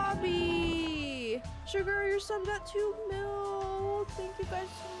obby. Sugar, your son got 2 mil. Thank you guys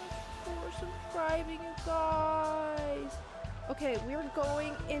so much for subscribing, you guys. Okay, we're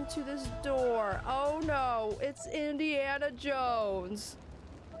going into this door. Oh no, it's Indiana Jones.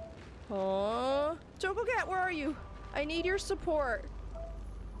 Huh? Choco Cat, where are you? I need your support.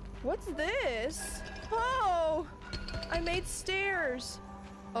 What's this? Oh, I made stairs.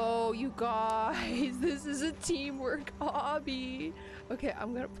 Oh, you guys, this is a teamwork hobby. Okay,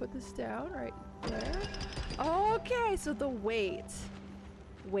 I'm gonna put this down right there. Okay, so the waits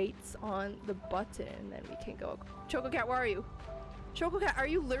on the button, then we can go. Choco Cat, where are you? Choco Cat, are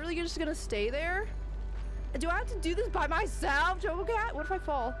you literally just gonna stay there? Do I have to do this by myself, Choco Cat? What if I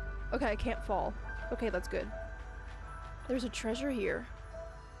fall? Okay, I can't fall. Okay, that's good. There's a treasure here.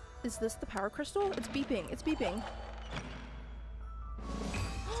 Is this the power crystal? It's beeping. It's beeping.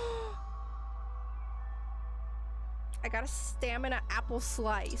 I got a stamina apple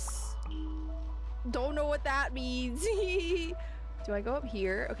slice. Don't know what that means. Do I go up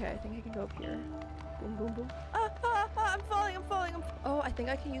here? Okay, I think I can go up here. Boom, boom, boom. I'm falling, I'm falling. Oh, I think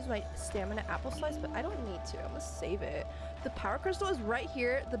I can use my stamina apple slice, but I don't need to. I'm gonna save it. The power crystal is right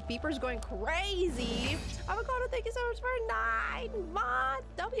here. The beeper's going crazy. Avocado, thank you so much for 9 months.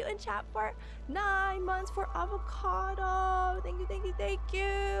 W in chat for 9 months for avocado. Thank you, thank you, thank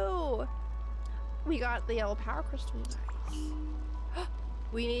you. We got the yellow power crystal, guys.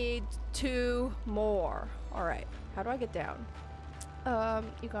 We need 2 more. All right, how do I get down?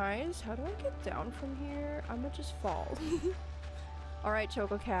 You guys, how do I get down from here? I'm gonna just fall. All right,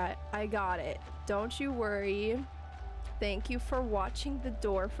 Choco Cat, I got it. Don't you worry. Thank you for watching the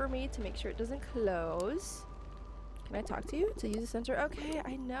door for me to make sure it doesn't close. Can I talk to you to use the sensor? Okay,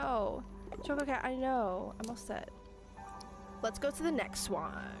 I know. Choco Cat, I know. I'm all set. Let's go to the next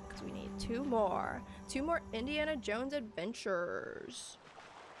one because we need 2 more. 2 more Indiana Jones adventures.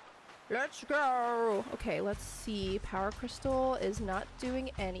 Let's go. Okay, let's see. Power crystal is not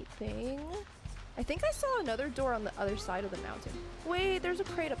doing anything. I think I saw another door on the other side of the mountain. Wait, there's a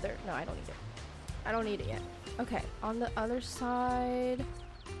crate up there. No, I don't need it. I don't need it yet. Okay, on the other side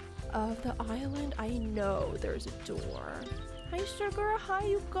of the island, I know there's a door. Hi, Sugar. Hi,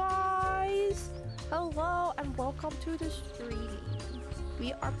 you guys. Hello, and welcome to the stream.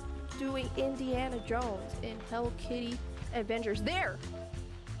 We are doing Indiana Jones in Hello Kitty Adventures. There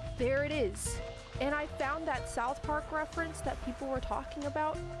it is. And I found that South Park reference that people were talking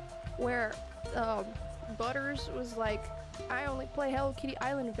about where Butters was like, I only play Hello Kitty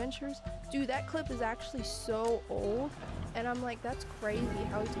Island Adventures. Dude, that clip is actually so old. And I'm like, that's crazy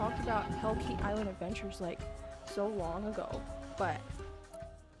how he talked about Hello Kitty Island Adventures like so long ago. But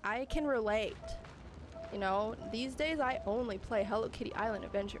I can relate. You know, these days I only play Hello Kitty Island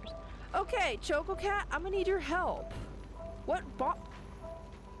Adventures. Okay, Choco Cat, I'm gonna need your help. What box?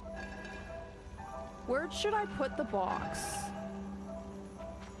 Where should I put the box?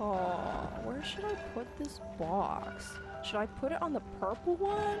 Oh, where should I put this box? Should I put it on the purple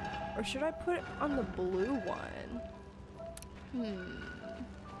one? Or should I put it on the blue one? Congrats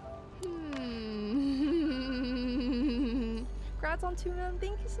on 2 million.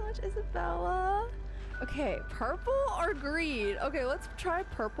 Thank you so much, Isabella. Okay, purple or green? Okay, let's try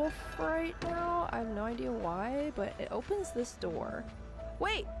purple for right now. I have no idea why, but it opens this door.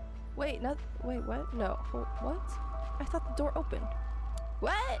 Wait, wait, what? No, what? I thought the door opened.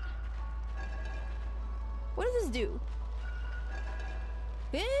 What? What does this do?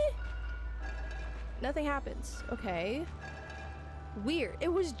 Eh? Nothing happens. Okay. Weird.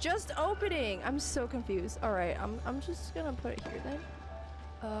 It was just opening. I'm so confused. All right, I'm just gonna put it here then.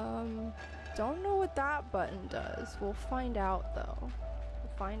 Don't know what that button does. We'll find out though.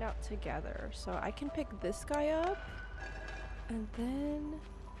 We'll find out together. So I can pick this guy up, and then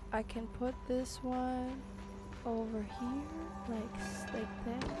I can put this one over here, like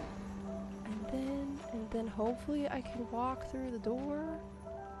that, and then hopefully I can walk through the door.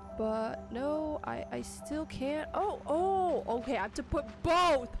 But no, I still can't. Oh, okay, I have to put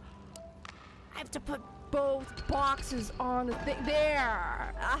both. I have to put both boxes on the thing.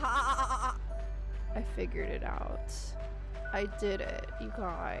 There. I figured it out. I did it, you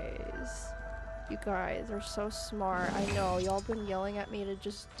guys. You guys are so smart. I know y'all been yelling at me to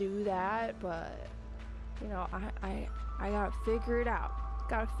just do that, but you know, I gotta figure it out.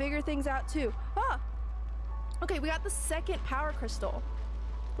 Gotta figure things out too. Ah! Okay, we got the second power crystal.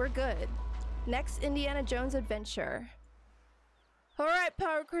 We're good. Next Indiana Jones adventure. Alright,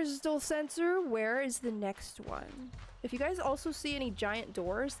 power crystal sensor, where is the next one? If you guys also see any giant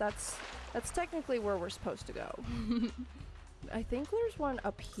doors, that's technically where we're supposed to go. I think there's one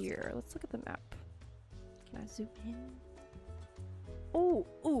up here. Let's look at the map. Can I zoom in?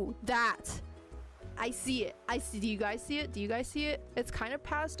 Oh, that! I see it. Do you guys see it? Do you guys see it? It's kind of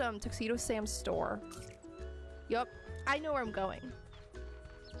past Tuxedo Sam's store. Yup. I know where I'm going.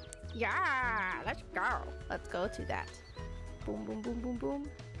 Yeah, let's go. Let's go to that. Boom, boom, boom, boom, boom.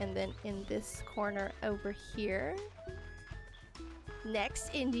 And then in this corner over here,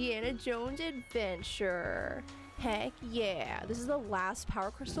 next Indiana Jones adventure. Heck yeah. This is the last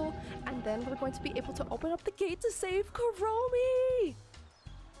power crystal, and then we're going to be able to open up the gate to save Kuromi.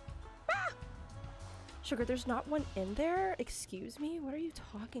 Ah! Sugar, there's not one in there? Excuse me? What are you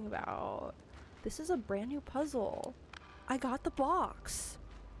talking about? This is a brand new puzzle. I got the box.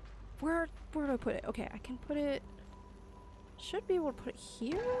 Where do I put it? Okay, I can put it... Should be able to put it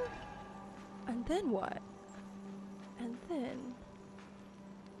here? And then what? And then...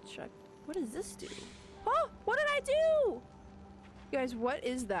 What does this do? Oh! What did I do? You guys, what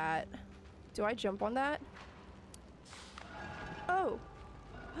is that? Do I jump on that? Oh!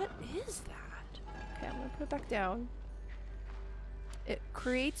 What is that? Okay, I'm gonna put it back down. It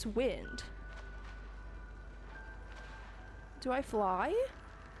creates wind. Do I fly?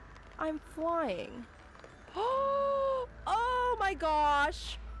 I'm flying. Oh my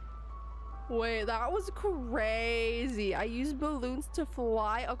gosh! Wait, that was crazy. I used balloons to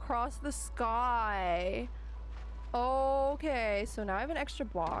fly across the sky. Okay, so now I have an extra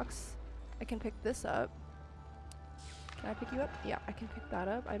box. I can pick this up. Can I pick you up? Yeah, I can pick that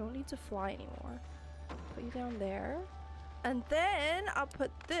up. I don't need to fly anymore. Put you down there. And then I'll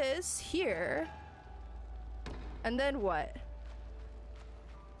put this here. And then what?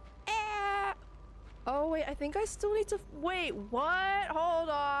 Oh wait, I think I still need to wait, what? Hold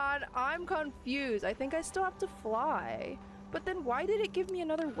on, I'm confused. I think I still have to fly. But then why did it give me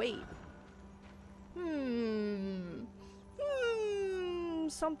another weight?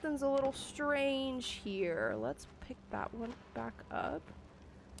 Something's a little strange here. Let's pick that one back up.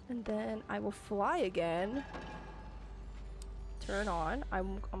 And then I will fly again. Turn on.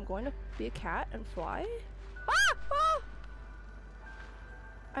 I'm going to be a cat and fly. Ah! Ah!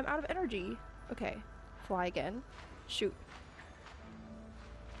 I'm out of energy. Okay, fly again. Shoot.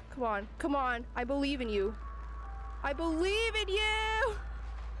 Come on, come on. I believe in you. I believe in you!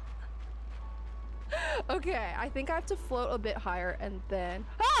 Okay, I think I have to float a bit higher and then...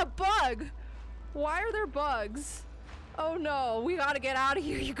 Ah, bug! Why are there bugs? Oh no, we gotta get out of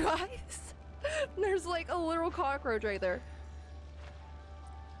here, you guys. There's like a literal cockroach right there.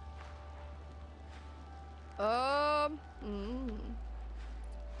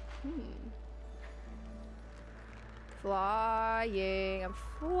 Flying, I'm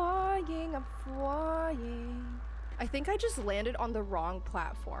flying, I'm flying. I think I just landed on the wrong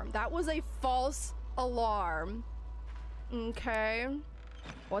platform. That was a false alarm. Okay.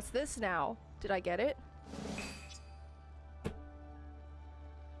 What's this now? Did I get it?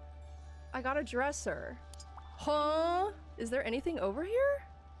 I got a dresser. Huh? Is there anything over here?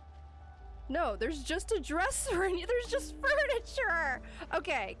 No, there's just a dresser and there's just furniture.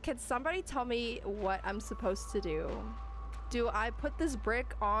 Okay, can somebody tell me what I'm supposed to do? Do I put this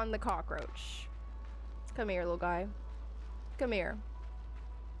brick on the cockroach? Come here, little guy. Come here.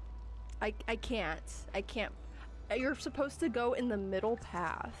 I can't. I can't. You're supposed to go in the middle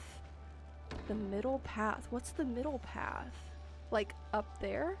path. The middle path. What's the middle path? Like up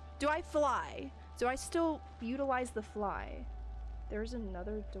there? Do I fly? Do I still utilize the fly? There's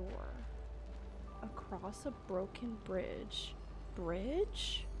another door. Across a broken bridge.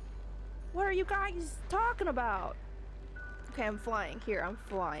 Bridge? What are you guys talking about? Okay, I'm flying. Here, I'm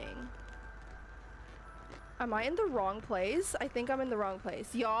flying. Am I in the wrong place? I think I'm in the wrong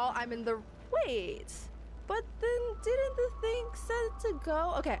place. Y'all, I'm in the... Wait. But then didn't the thing set to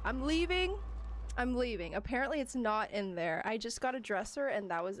go? Okay, I'm leaving. I'm leaving. Apparently it's not in there. I just got a dresser and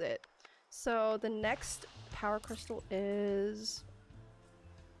that was it. So the next power crystal is...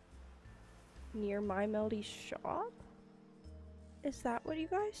 near My Melody shop? Is that what you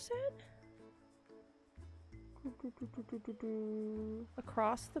guys said?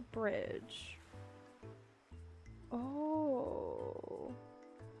 Across the bridge. Oh.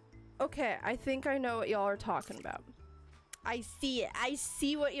 Okay, I think I know what y'all are talking about. I see it. I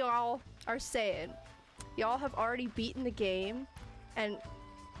see what y'all are saying. Y'all have already beaten the game and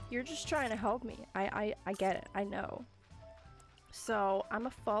you're just trying to help me. I get it. I know. So I'm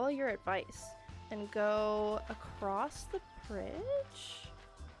gonna follow your advice and go across the bridge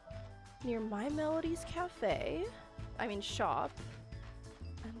near My Melody's cafe. I mean shop.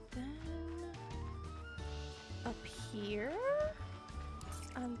 And then up here.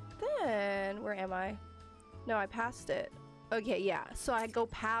 And then where am I? No, I passed it. Okay, yeah. So I go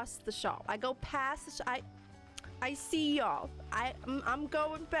past the shop. I go past the shop. I see y'all. I'm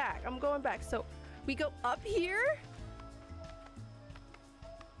going back. I'm going back. So we go up here.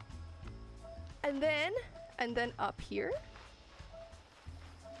 And then up here.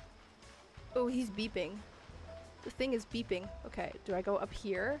 Oh, he's beeping. The thing is beeping. Okay, do I go up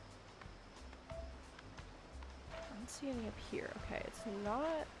here? I don't see any up here. Okay, it's not...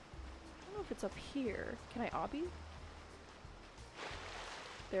 I don't know if it's up here. Can I obby?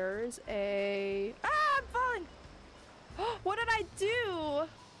 There's a... Ah, I'm falling! What did I do?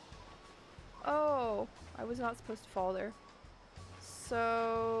 Oh, I was not supposed to fall there.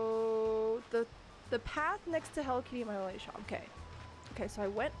 So... The path next to Hello Kitty My Melody shop. Okay. Okay, so I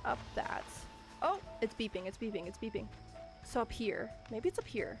went up that. Oh, it's beeping, it's beeping, it's beeping. So up here. Maybe it's up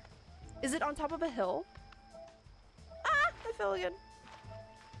here. Is it on top of a hill? Ah! I fell again.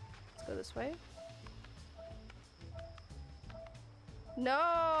 Let's go this way.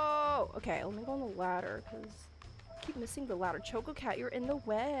 No! Okay, let me go on the ladder, because I keep missing the ladder. Choco Cat, you're in the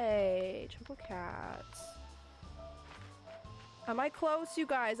way. Choco Cat. Am I close, you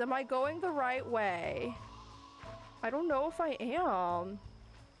guys? Am I going the right way? I don't know if I am.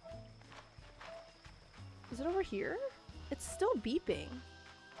 Is it over here? It's still beeping.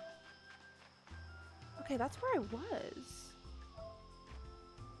 Okay, that's where I was.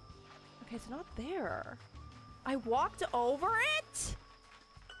 Okay, it's not there. I walked over it?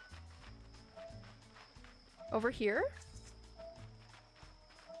 Over here?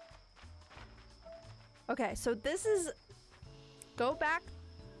 Okay, so this is... Go back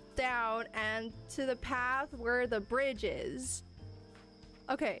down and to the path where the bridge is.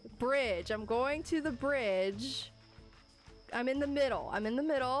 Okay, bridge. I'm going to the bridge. I'm in the middle. I'm in the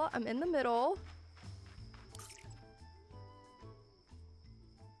middle. I'm in the middle.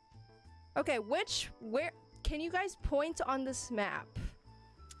 Okay, where can you guys point on this map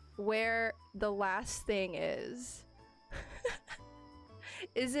where the last thing is?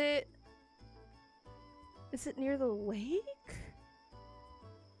 Is it near the lake?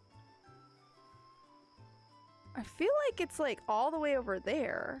 I feel like it's like all the way over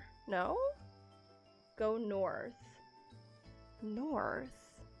there. No? Go north. North.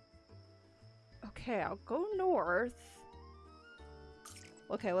 Okay, I'll go north.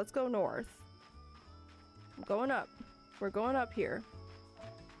 Okay, let's go north. I'm going up. We're going up here.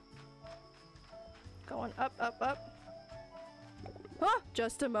 Going up, up, up. Ah!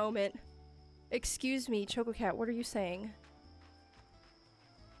 Just a moment. Excuse me, Choco Cat, what are you saying?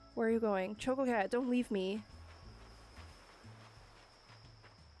 Where are you going? Choco Cat, don't leave me.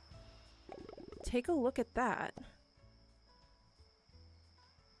 Take a look at that.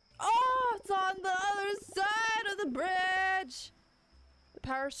 Oh, it's on the other side of the bridge! The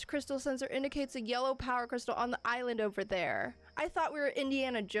power crystal sensor indicates a yellow power crystal on the island over there. I thought we were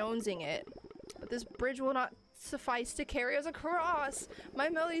Indiana Jonesing it. But this bridge will not suffice to carry us across. My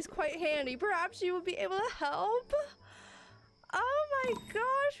Melody's quite handy. Perhaps you will be able to help? Oh my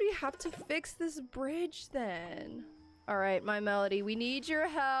gosh, we have to fix this bridge then. Alright, My Melody, we need your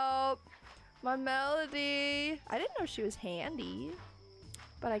help. My Melody! I didn't know she was handy,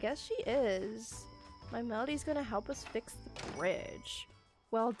 but I guess she is. My Melody's gonna help us fix the bridge.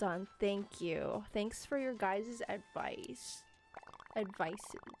 Well done, thank you. Thanks for your guys' advices.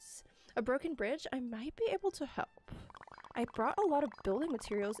 A broken bridge? I might be able to help. I brought a lot of building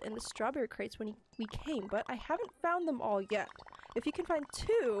materials in the strawberry crates when we came, but I haven't found them all yet. If you can find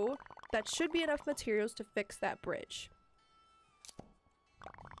 2, that should be enough materials to fix that bridge.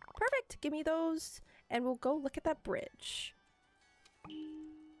 Perfect! Give me those, and we'll go look at that bridge.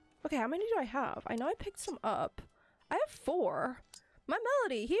 Okay, how many do I have? I know I picked some up. I have 4. My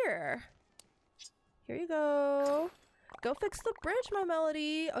Melody, here! Here you go. Go fix the bridge, my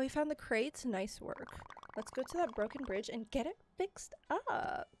Melody! Oh, you found the crates? Nice work. Let's go to that broken bridge and get it fixed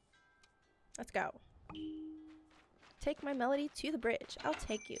up. Let's go. Take my Melody to the bridge. I'll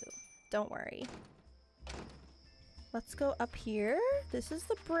take you. Don't worry. Let's go up here. This is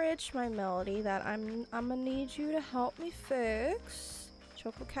the bridge, my Melody, that I'm gonna need you to help me fix.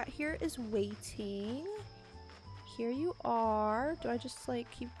 Choco Cat here is waiting. Here you are. Do I just like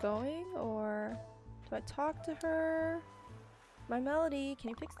keep going, or do I talk to her? My Melody, can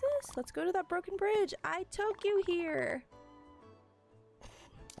you fix this? Let's go to that broken bridge. I took you here.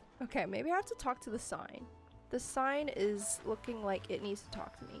 Okay, maybe I have to talk to the sign. The sign is looking like it needs to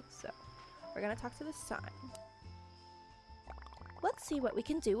talk to me, so we're gonna talk to the sign. Let's see what we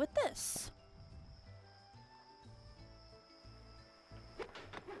can do with this.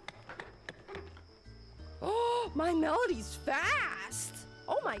 Oh, my Melody's fast!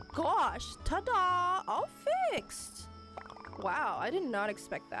 Oh my gosh, ta-da! All fixed! Wow, I did not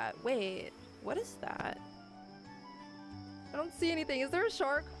expect that. Wait, what is that? I don't see anything. Is there a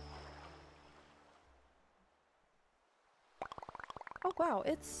shark? Oh wow,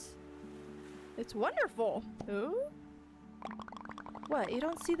 it's wonderful. Ooh? What, you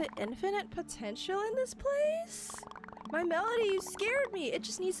don't see the infinite potential in this place? My Melody, you scared me. It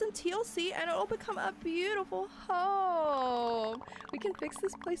just needs some TLC and it'll become a beautiful home. We can fix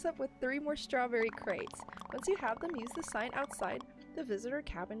this place up with 3 more strawberry crates. Once you have them, use the sign outside the visitor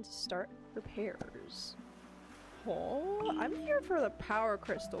cabin to start repairs. Oh, I'm here for the power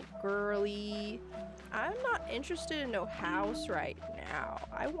crystal, girly. I'm not interested in no house right now.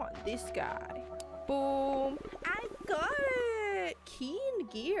 I want this guy. Boom. I got it. Keen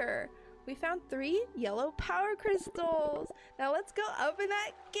gear. We found 3 yellow power crystals. Now let's go open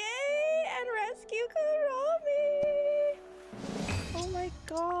that gate and rescue Kurumi. Oh my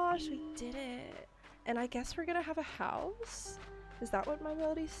gosh, we did it. And I guess we're gonna have a house? Is that what my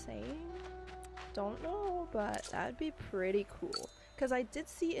Melody's saying? Don't know, but that'd be pretty cool. Because I did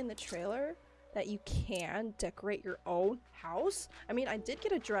see in the trailer that you can decorate your own house. I mean, I did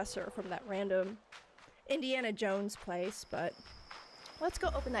get a dresser from that random Indiana Jones place, but let's go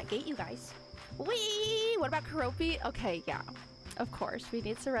open that gate, you guys. Whee! What about Kuropi? Okay, yeah. Of course, we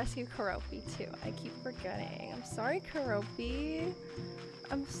need to rescue Kuropi too. I keep forgetting. I'm sorry, Kuropi.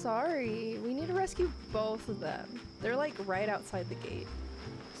 I'm sorry. We need to rescue both of them. They're like right outside the gate.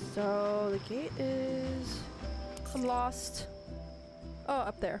 So the gate is... I'm lost. Oh,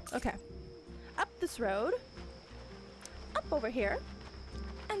 up there. Okay. Up this road. Up over here.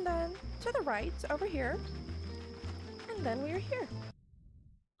 And then to the right over here. And then we are here.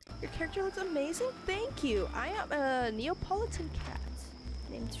 Your character looks amazing. Thank you. I am a Neapolitan cat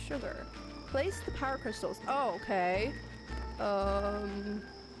named Sugar. Place the power crystals. Oh, okay. How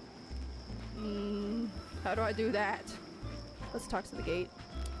do I do that? Let's talk to the gate.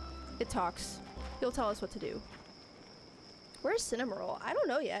 It talks. He'll tell us what to do. Where's Cinnamoroll? I don't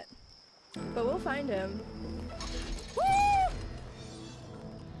know yet. But we'll find him. Woo!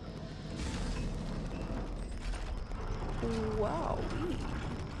 Wow.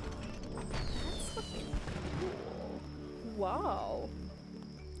 That's looking cool. Wow.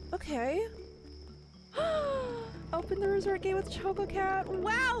 Okay. Open the resort gate with Choco Cat.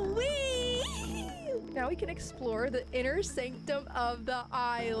 Wow, wee! Now we can explore the inner sanctum of the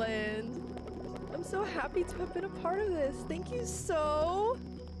island. I'm so happy to have been a part of this. Thank you so.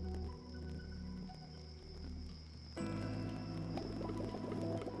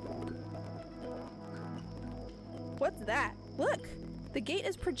 What's that? Look! The gate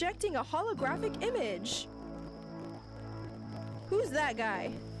is projecting a holographic image. Who's that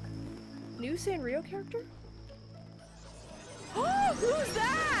guy? New Sanrio character? Oh, who's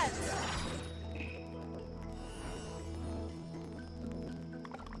that?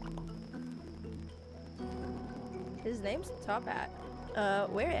 His name's Top Hat.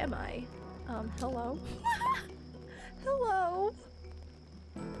 Where am I? Hello? Hello?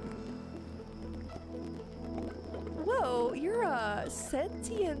 Whoa, you're a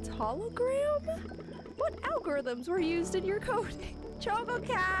sentient hologram? What algorithms were used in your coding?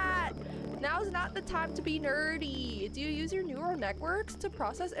 ChocoCat! Now's not the time to be nerdy. Do you use your neural networks to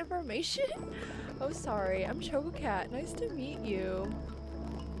process information? Oh, sorry. I'm ChocoCat. Nice to meet you.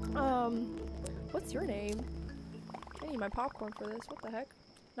 What's your name? I need my popcorn for this. What the heck?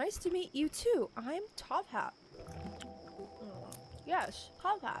 Nice to meet you too. I'm Top Hat. Yes,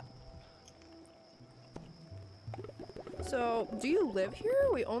 Top Hat. So, do you live here?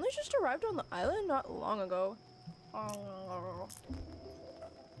 We only just arrived on the island not long ago. I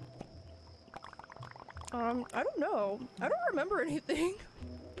don't know. I don't remember anything.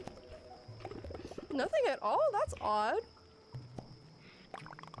 Nothing at all? That's odd.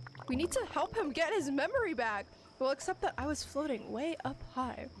 We need to help him get his memory back. Well, except that I was floating way up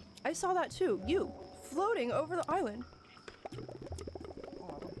high. I saw that too. You, floating over the island.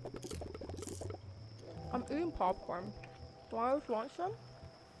 I'm eating popcorn. Do I just want some?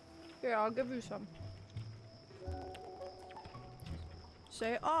 Yeah, I'll give you some.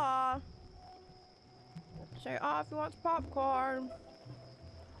 Say ah. Say ah if you want popcorn.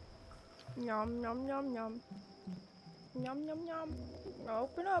 Yum, yum, yum, yum. Yum, yum, yum.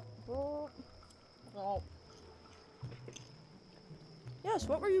 Open up. Oh. Yes,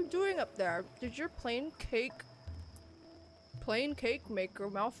 what were you doing up there? Did your plain cake maker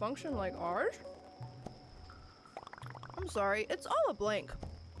malfunction like ours? I'm sorry, it's all a blank.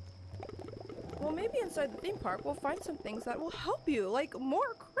 Well, maybe inside the theme park we'll find some things that will help you, like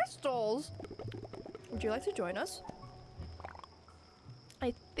more crystals. Would you like to join us?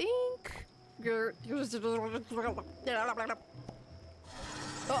 I think you're...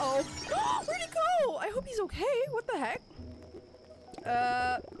 Uh-oh. Where'd he go? I hope he's okay. What the heck?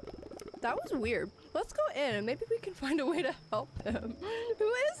 That was weird. Let's go in and maybe we can find a way to help him. Who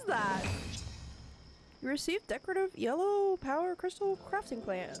is that? You received decorative yellow power crystal crafting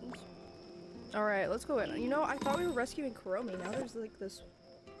plans. Alright, let's go in. You know, I thought we were rescuing Kuromi. Now there's like this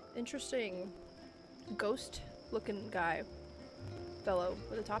interesting ghost looking guy. Fellow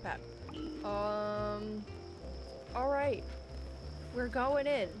with a top hat. Alright. We're going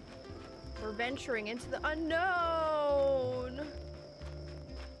in. We're venturing into the unknown.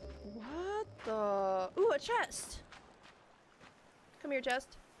 What the? Ooh, a chest. Come here,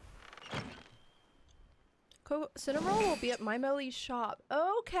 chest. Cinnamoroll will be at My Melly's shop.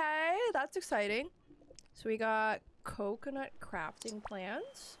 Okay, that's exciting. So we got coconut crafting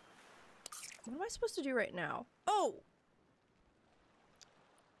plans. What am I supposed to do right now? Oh!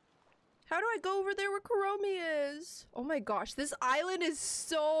 How do I go over there where Kuromi is? Oh my gosh, this island is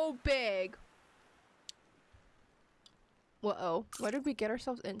so big. Uh-oh. What did we get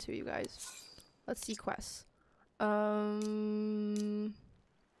ourselves into, you guys? Let's see quests.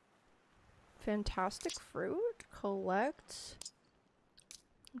 Fantastic fruit? Collect?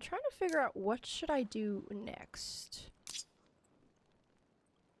 I'm trying to figure out what should I do next.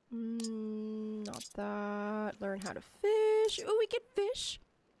 Not that. Learn how to fish. Oh, we get fish.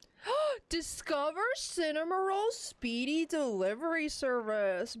 Discover Cinnamoroll's speedy delivery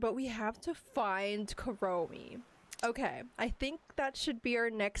service. But we have to find Kuromi. Okay, I think that should be our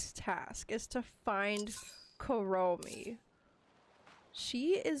next task, is to find Kuromi.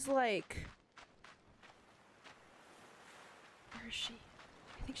 She is like... Where is she?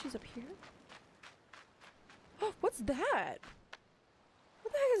 I think she's up here. Oh, what's that?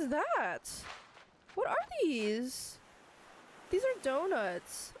 What the heck is that? What are these? These are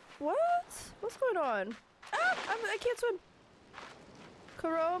donuts. What? What's going on? Ah! I can't swim.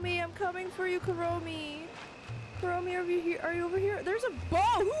 Kuromi, I'm coming for you, Kuromi. Kuromi, are you here? Are you over here? There's a boat!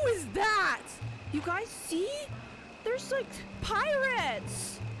 Who is that? You guys see? There's like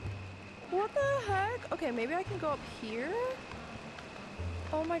pirates! What the heck? Okay, maybe I can go up here?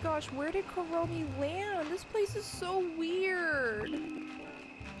 Oh my gosh, where did Kuromi land? This place is so weird.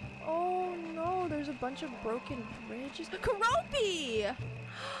 Oh no, there's a bunch of broken bridges. Kuromi!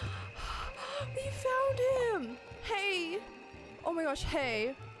 We found him! Hey! Oh my gosh,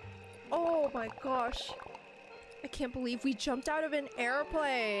 hey. Oh my gosh. I can't believe we jumped out of an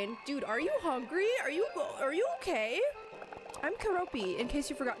airplane. Dude, are you hungry? Are you okay? I'm Kuromi, in case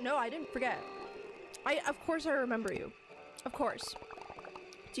you forgot. No, I didn't forget. Of course I remember you. Of course.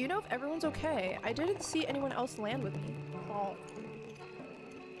 Do you know if everyone's okay? I didn't see anyone else land with me. Oh.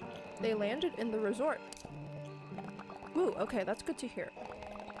 They landed in the resort. Ooh, okay, that's good to hear.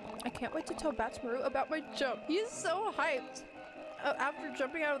 I can't wait to tell Batsmaru about my jump. He is so hyped after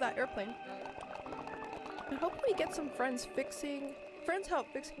jumping out of that airplane. I hope we get some friends help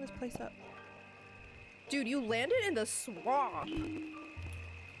fixing this place up. Dude, you landed in the swamp.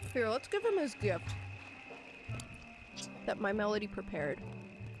 Here, let's give him his gift. that my melody prepared.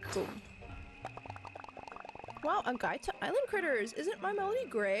 Boom. Wow, a guide to island critters. Isn't my melody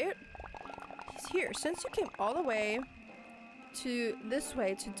great? He's here. Since you came all the way to this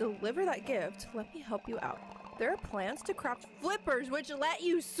way to deliver that gift, let me help you out. There are plans to craft flippers which let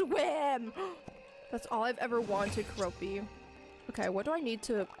you swim. That's all I've ever wanted, Karopi. Okay, what do I need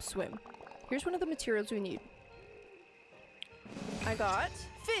to swim? Here's one of the materials we need. I got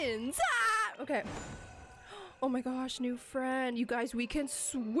fins. Ah! Okay. Oh my gosh, new friend. You guys, we can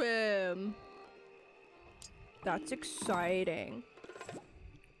swim. That's exciting.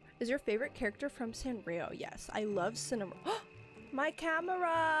 Is your favorite character from Sanrio? Yes, I love Cinema. My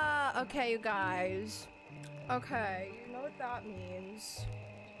camera! Okay, you guys. Okay, you know what that means.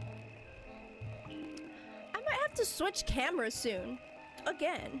 I might have to switch cameras soon.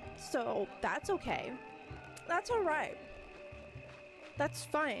 Again. So, that's okay. That's alright. That's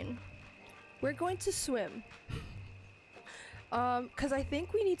fine. We're going to swim. Because I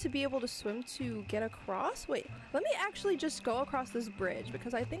think we need to be able to swim to get across. Wait, let me actually just go across this bridge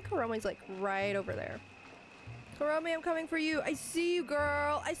because I think Karomi's like right over there. Karomi, I'm coming for you. I see you,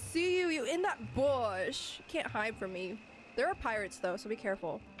 girl. I see you. You in that bush. You can't hide from me. There are pirates though, so be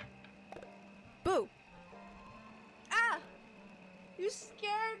careful. Boo. Ah! You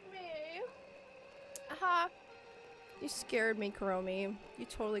scared me. Aha. You scared me, Karomi. You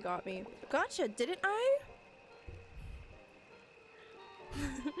totally got me. Gotcha, didn't I?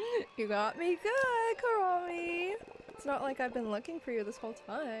 You got me good, Karomi. It's not like I've been looking for you this whole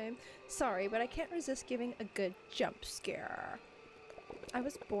time. Sorry, but I can't resist giving a good jump scare. I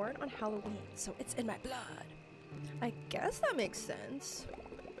was born on Halloween, so it's in my blood. I guess that makes sense.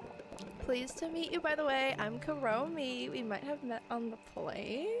 Pleased to meet you, by the way. I'm Karomi. We might have met on the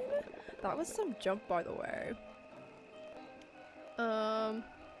plane. That was some jump, by the way.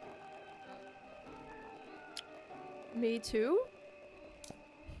 Me too?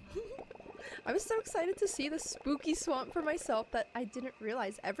 I was so excited to see the spooky swamp for myself that I didn't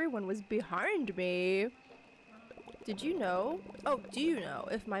realize everyone was behind me. Did you know? Oh, do you know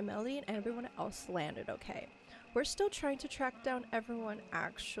if my melody and everyone else landed okay? We're still trying to track down everyone,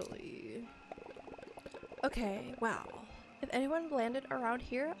 actually. Okay, wow. If anyone landed around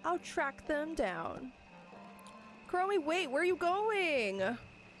here, I'll track them down. Karomi, wait, where are you going?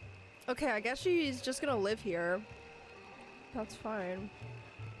 Okay, I guess she's just gonna live here. That's fine.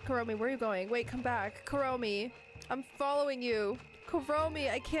 Karomi, where are you going? Wait, come back. Karomi, I'm following you. Karomi,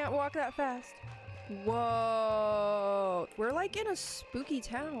 I can't walk that fast. Whoa. We're like in a spooky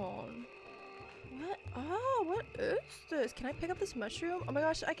town. What? Oh, what is this? Can I pick up this mushroom? Oh my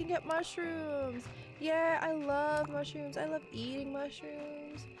gosh, I can get mushrooms. Yeah, I love mushrooms. I love eating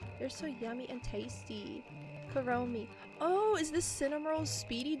mushrooms. They're so yummy and tasty. Karomi. Oh, is this Cinnamoroll's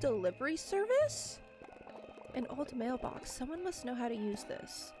speedy delivery service? An old mailbox. Someone must know how to use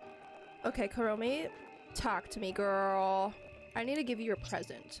this. Okay, Karomi, talk to me, girl. I need to give you a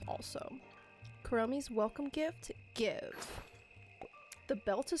present, also. Karomi's welcome gift, give. The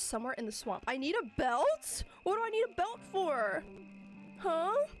belt is somewhere in the swamp. I need a belt? What do I need a belt for?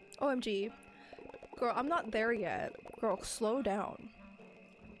 Huh? OMG. Girl, I'm not there yet. Girl, slow down.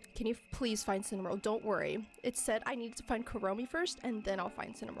 Can you please find Cinnamoroll? Don't worry. It said I needed to find Karomi first, and then I'll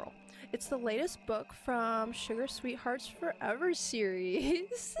find Cinnamoroll. It's the latest book from Sugar Sweethearts Forever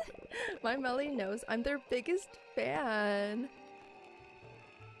series. My Melly knows I'm their biggest fan.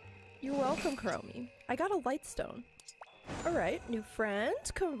 You're welcome, Karomi. I got a lightstone. Alright, new friend,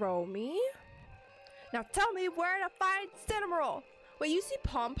 Karomi. Now tell me where to find Cinnamoroll. Wait, you see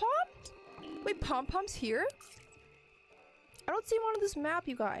Pom Pom? Wait, Pom Pom's here? I don't see him on this map,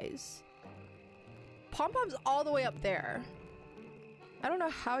 you guys. Pom Pom's all the way up there. I don't know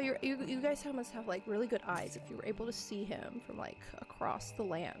how you guys must have like really good eyes if you were able to see him from like across the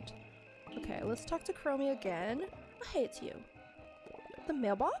land. Okay, let's talk to Karomi again. Oh, hey, it's you. The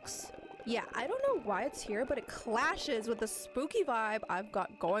mailbox? Yeah, I don't know why it's here, but it clashes with the spooky vibe I've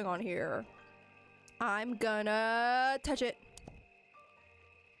got going on here. I'm gonna touch it.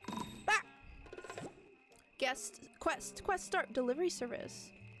 Ah! Quest start delivery service.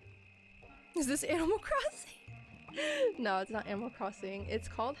 Is this Animal Crossing? No, it's not Animal Crossing. It's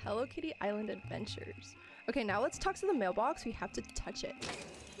called Hello Kitty Island Adventures. Okay, now let's talk to the mailbox. We have to touch it.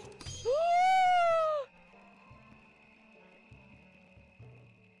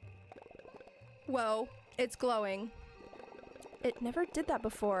 Whoa, it's glowing. It never did that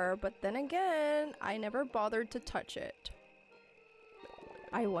before, but then again, I never bothered to touch it.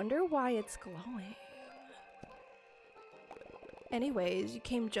 I wonder why it's glowing. Anyways, you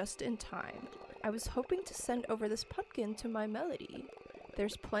came just in time. I was hoping to send over this pumpkin to my Melody.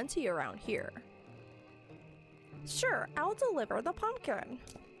 There's plenty around here. Sure, I'll deliver the pumpkin.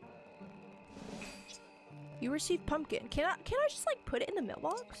 You received pumpkin. Can I just like put it in the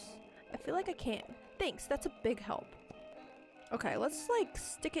mailbox? I feel like I can. Thanks, that's a big help. Okay, let's like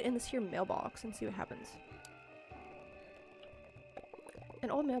stick it in this here mailbox and see what happens. An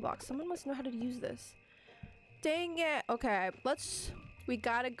old mailbox. Someone must know how to use this. Dang it. Okay, we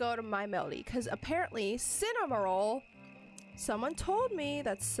gotta go to My Melody because apparently Cinnamoroll, someone told me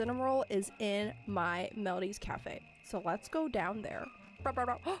that Cinnamoroll is in My Melody's cafe. So let's go down there.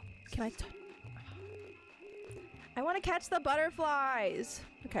 Can I I want to catch the butterflies.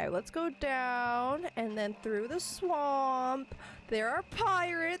 Okay, let's go down and then through the swamp. There are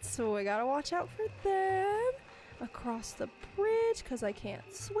pirates, so we gotta watch out for them. Across the bridge because I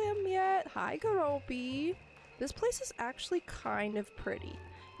can't swim yet. Hi, Garopi. This place is actually kind of pretty.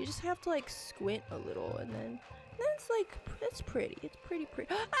 You just have to like squint a little and then it's like, it's pretty. It's pretty.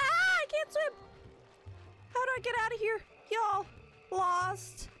 Ah, I can't swim. How do I get out of here? Y'all,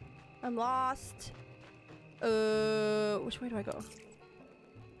 lost. I'm lost. Which way do I go?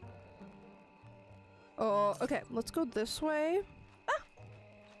 Oh, okay, let's go this way. Ah!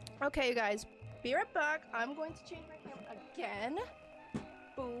 Okay, you guys, be right back. I'm going to change my camera again.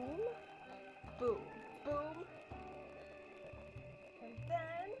 Boom, boom, boom. And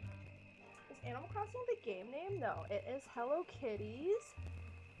then, is Animal Crossing the game name? No, it is Hello Kitty's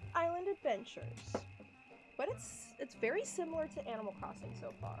Island Adventures. But it's very similar to Animal Crossing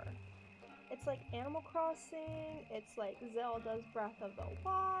so far. It's like Animal Crossing, it's like Zelda's Breath of the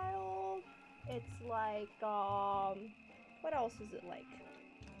Wild, it's like, what else is it like?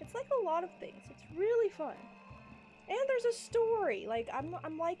 It's like a lot of things. It's really fun. And there's a story. Like,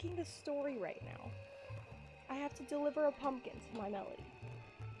 I'm liking the story right now. I have to deliver a pumpkin to My Melody.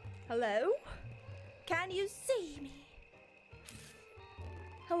 Hello? Can you see me?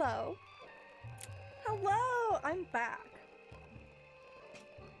 Hello? Hello! I'm back.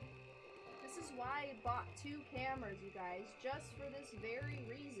 This is why I bought 2 cameras, you guys, just for this very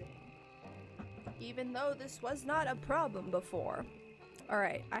reason. Even though this was not a problem before.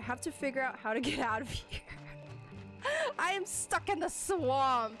 Alright, I have to figure out how to get out of here. I am stuck in the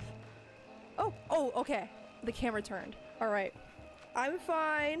swamp! Oh, okay. The camera turned. Alright. I'm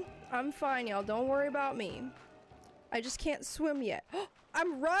fine. I'm fine, y'all. Don't worry about me. I just can't swim yet.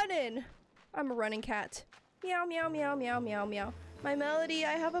 I'm running! I'm a running cat. Meow, meow, meow, meow, meow, meow. My Melody,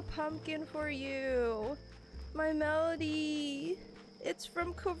 I have a pumpkin for you. My Melody. It's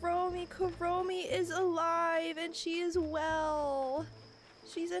from Kuromi. Kuromi is alive and she is well.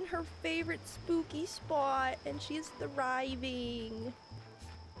 She's in her favorite spooky spot and she is thriving.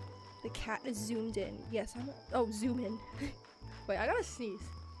 The cat is zoomed in. Yes, zoom in. Wait, I gotta sneeze.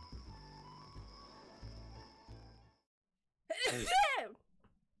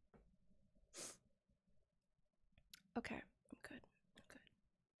 Okay, I'm good. I'm good.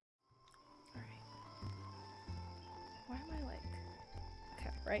 Alright. Why am I like...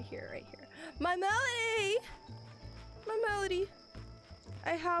 Okay, right here, right here. My Melody! My Melody!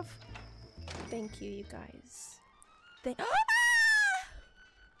 I have... Thank you, you guys. Ah!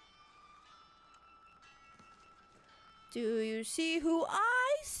 Do you see who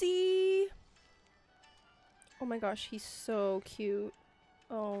I see? Oh my gosh, he's so cute.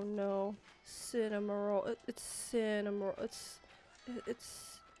 Oh no. Cinnamoroll. It's Cinnamoroll.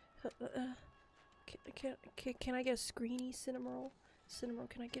 Can I get a screeny, Cinnamoroll? Cinnamoroll,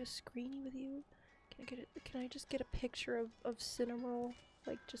 can I get a screeny with you? Can I just get a picture of Cinnamoroll?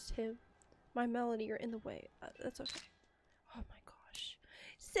 Like just him? My Melody, you're in the way. That's okay. Oh my gosh.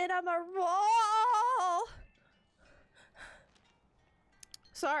 Cinnamoroll!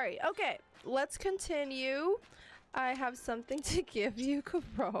 Sorry. Okay, let's continue. I have something to give you,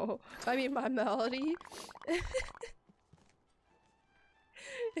 My Melody.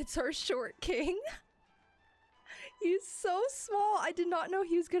 It's our short king. He's so small. I did not know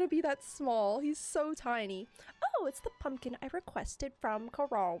he was gonna be that small. He's so tiny. Oh, it's the pumpkin I requested from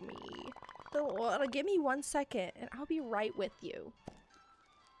Kuromi. Give me 1 second and I'll be right with you.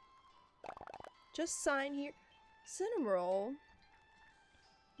 Just sign here. Cinnamoroll.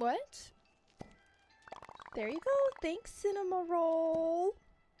 What? There you go. Thanks, Cinnamoroll.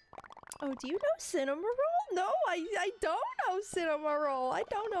 Oh, do you know Cinnamoroll? No, I don't know Cinnamoroll. I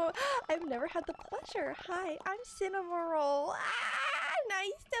don't know. I've never had the pleasure. Hi, I'm Cinnamoroll. Ah,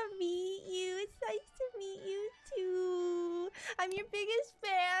 nice to meet you. It's nice to meet you too. I'm your biggest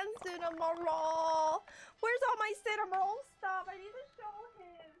fan, Cinnamoroll. Where's all my Cinnamoroll stuff? I need to show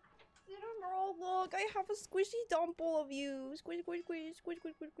him. Cinnamoroll, look, I have a squishy dumple of you. Squish, squish, squish, squish,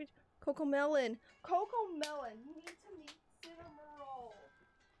 squish, squish, squish. Coco Melon. Coco Melon, you need to meet Cinnamoroll.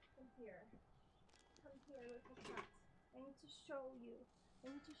 Come here. Come here. play with the cat. I need to show you. I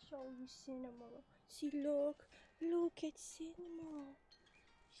need to show you Cinnamon. See, look at Cinnamon.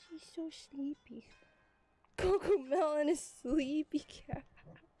 She's so sleepy. Cocomelon is sleepy cat.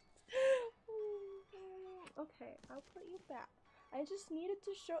 Okay, I'll put you back. I just needed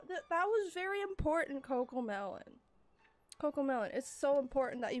to show that was very important, Cocomelon. Cocomelon, it's so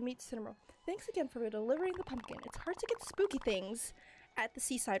important that you meet Cinnamon. Thanks again for delivering the pumpkin. It's hard to get spooky things at the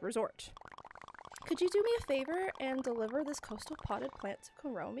seaside resort. Could you do me a favor and deliver this coastal potted plant to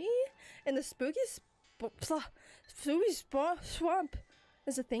Kuromi in the spooky swamp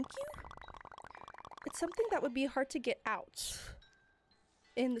as a thank you? It's something that would be hard to get out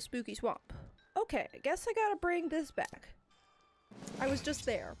in the spooky swamp. Okay, I guess I gotta bring this back. I was just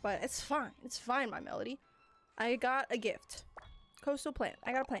there, but it's fine. It's fine, my melody. I got a gift. Coastal plant.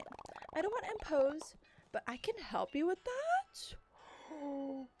 I got a plant. I don't want to impose, but I can help you with that.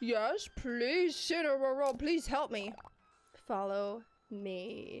 Yes, please, Cinnamon, please help me. Follow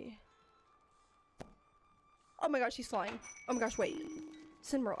me. Oh my gosh, she's flying. Oh my gosh, wait.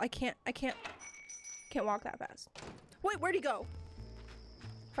 Cinnamon, I can't walk that fast. Wait, where'd he go?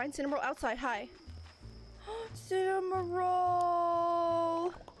 Find Cinnamon outside. Hi. Cinnamon.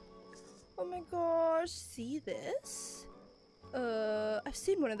 Oh my gosh, see this? I've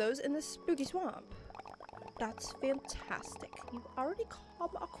seen one of those in the spooky swamp. That's fantastic. You've already come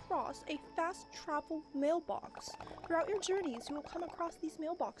across a fast travel mailbox. Throughout your journeys, you will come across these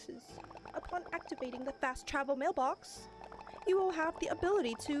mailboxes. Upon activating the fast travel mailbox, you will have the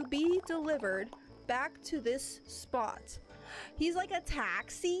ability to be delivered back to this spot. He's like a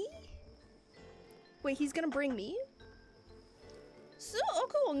taxi? Wait, he's gonna bring me? So, oh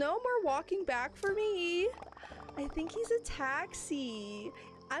cool, no more walking back for me. I think he's a taxi.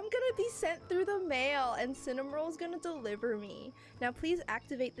 I'm gonna be sent through the mail and Cinnamoroll's gonna deliver me. Now please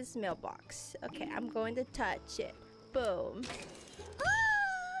activate this mailbox. Okay, I'm going to touch it. Boom.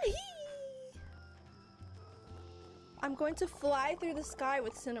 I'm going to fly through the sky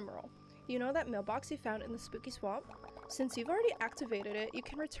with Cinnamoroll. You know that mailbox you found in the spooky swamp? Since you've already activated it, you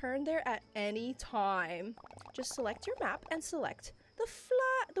can return there at any time. Just select your map and select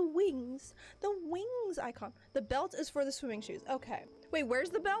the wings icon. The belt is for the swimming shoes. Okay. Wait, where's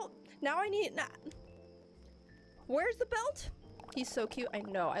the belt? Now I need Where's the belt? He's so cute. I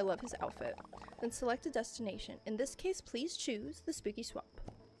know. I love his outfit. Then select a destination. In this case, please choose the spooky swamp.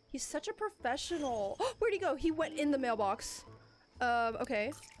 He's such a professional. Where'd he go? He went in the mailbox.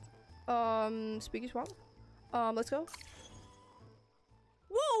 Okay. Spooky swamp. Let's go.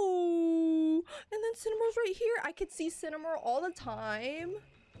 Whoa! And then Cinnamoroll's right here. I could see Cinnamoroll all the time.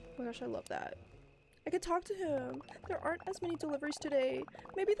 Oh my gosh, I love that. I could talk to him. There aren't as many deliveries today.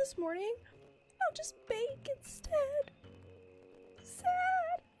 Maybe this morning I'll just bake instead.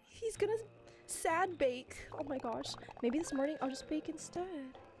 Sad. He's gonna sad bake. Oh my gosh. Maybe this morning I'll just bake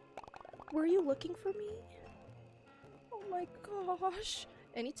instead. Were you looking for me? Oh my gosh.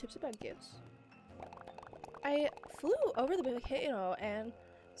 Any tips about gifts? I flew over the volcano and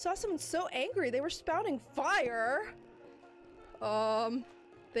saw someone so angry they were spouting fire.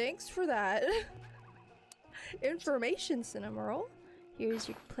 Thanks for that information, Cinnamoroll. Here's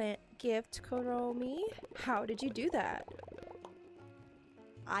your plant gift, Kuromi. How did you do that?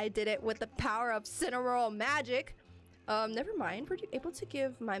 I did it with the power of Cinnamoroll magic. Never mind. Were you able to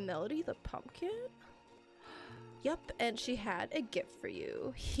give my melody the pumpkin? Yup, and she had a gift for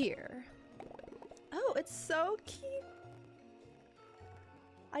you. Here. Oh, it's so cute.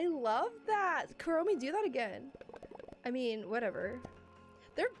 I love that. Kuromi, do that again. I mean, whatever.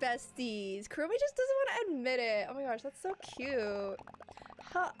 They're besties. Kuromi just doesn't want to admit it. Oh my gosh, that's so cute.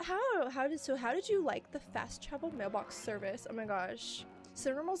 How did you like the fast travel mailbox service? Oh my gosh.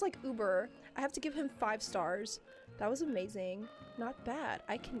 Cinnamoroll's like Uber. I have to give him 5 stars. That was amazing. Not bad.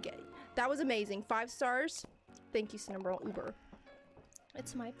 I can get it. That was amazing. 5 stars. Thank you, Cinnamoroll Uber.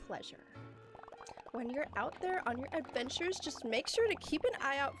 It's my pleasure. When you're out there on your adventures, just make sure to keep an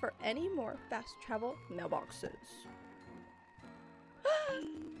eye out for any more fast travel mailboxes.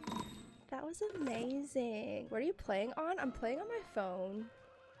 That was amazing. What are you playing on? I'm playing on my phone.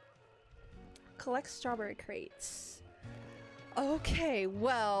 Collect strawberry crates. Okay,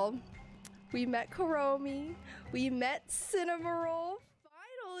 well, we met Kuromi. We met Cinnamoroll.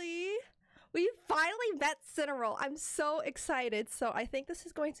 Finally! We finally met Cinnamoroll. I'm so excited. So I think this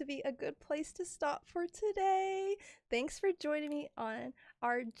is going to be a good place to stop for today. Thanks for joining me on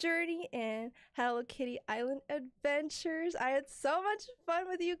our journey in Hello Kitty Island Adventures. I had so much fun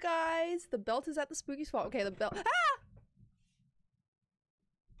with you guys. The belt is at the spooky swamp. Okay, the belt. Ah!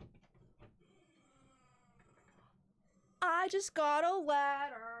 I just got a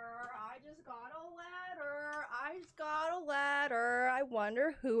letter. I just got a letter. I just got a letter. I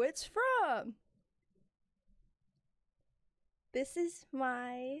wonder who it's from. This is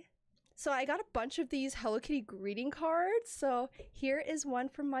my... So I got a bunch of these Hello Kitty greeting cards. So here is one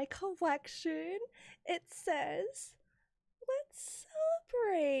from my collection. It says, "Let's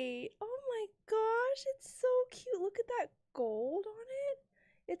celebrate." Oh my gosh, it's so cute. Look at that gold on it.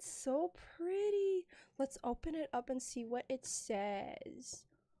 It's so pretty. Let's open it up and see what it says.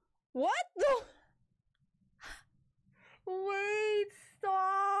 What the? Wait,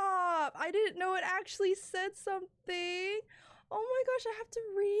 stop. I didn't know it actually said something. Oh my gosh, I have to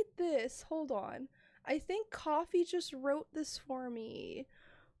read this. Hold on. I think Coffee just wrote this for me.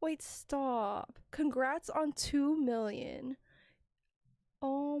 Wait, stop. Congrats on 2 million.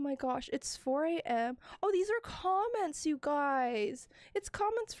 Oh my gosh, it's 4 a.m. Oh, these are comments, you guys. It's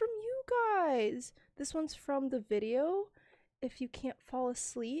comments from you guys. This one's from the video. If you can't fall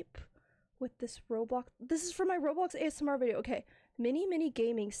asleep with this Roblox. This is from my Roblox ASMR video. Okay. Mini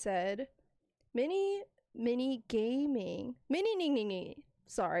Gaming said, Mini Gaming. Mini Ning Ning Ning.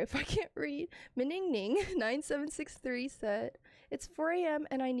 Sorry if I can't read. Mining Ning 9763 said, "It's 4 a.m.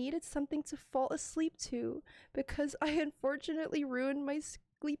 and I needed something to fall asleep to because I unfortunately ruined my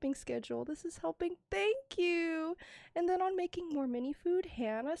sleeping schedule. This is helping. Thank you." And then on making more mini food,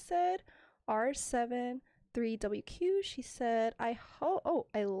 Hannah said, R73WQ, she said, I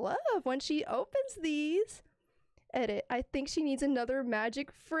love when she opens these. Edit, I think she needs another magic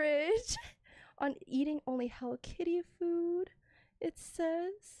fridge. On eating only Hello Kitty food, it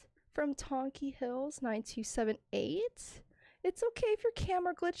says, from Tonky Hills 9278. It's okay if your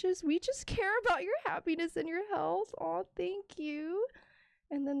camera glitches. We just care about your happiness and your health. Aw, thank you.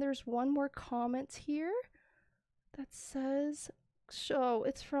 And then there's one more comment here that says, so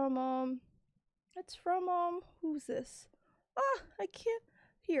it's from, who's this? Ah, I can't,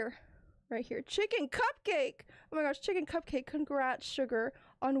 here, right here. Chicken Cupcake. Oh my gosh, Chicken Cupcake. Congrats, Sugar,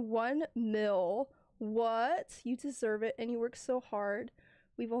 on 1 mil. What? You deserve it and you work so hard.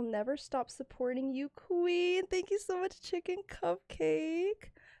 We will never stop supporting you, Queen. Thank you so much, Chicken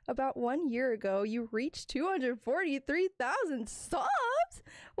Cupcake. About 1 year ago, you reached 243,000 subs?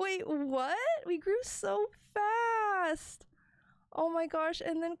 Wait, what? We grew so fast. Oh my gosh,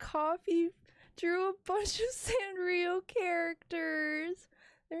 and then Coffee drew a bunch of Sanrio characters.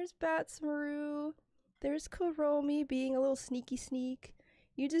 There's Batsmaru. There's Kuromi being a little sneaky sneak.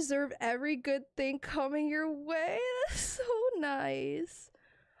 You deserve every good thing coming your way. That's so nice.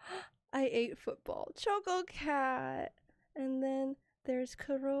 I ate football. Choco Cat. And then there's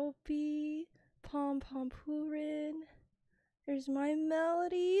Kurobi. Pom Pom Purin. There's my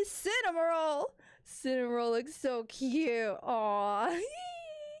Melody. Cinnamoroll. Cinnamoroll looks so cute. Aww.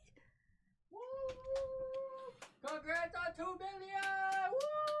 Congrats on 2 million!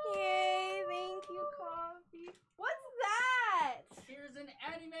 Woo! Yay, thank you, Coffee. What's that? Here's an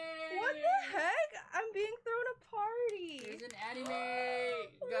anime! What the heck? I'm being thrown a party. Here's an anime!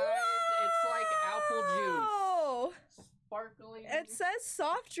 Guys, it's like apple juice. Sparkling. It says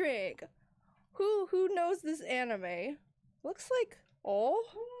soft drink. Who knows this anime? Looks like, oh,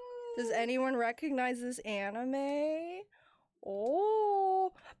 does anyone recognize this anime?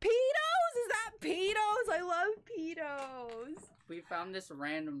 Oh, Pedos! Is that Pedos? I love Pedos. We found this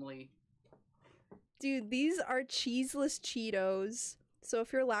randomly. Dude, these are cheeseless Cheetos. So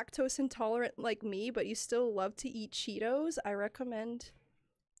if you're lactose intolerant like me, but you still love to eat Cheetos, I recommend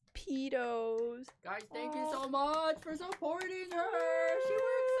Pedos. Guys, thank you so much for supporting her. She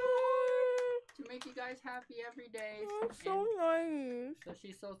works so hard to make you guys happy every day. That's so nice. So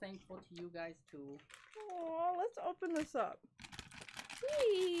she's so thankful to you guys too. Aw, let's open this up.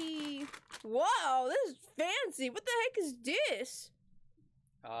 Whee! Whoa, this is fancy. What the heck is this?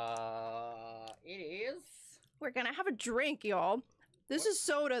 It is. We're gonna have a drink, y'all. This is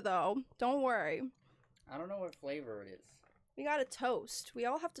soda, though. Don't worry. I don't know what flavor it is. We gotta toast. We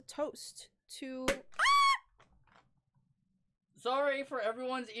all have to toast to... Sorry for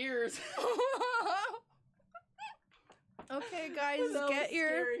everyone's ears. Okay, guys,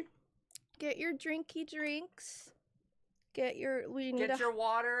 get your drinky drinks. Get your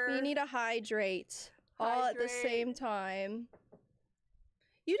water. We need to hydrate all at the same time.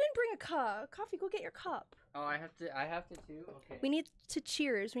 You didn't bring a cup. Coffee, go get your cup. Oh, I have to too? Okay. We need to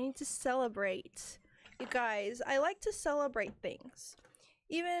cheers. We need to celebrate. You guys, I like to celebrate things.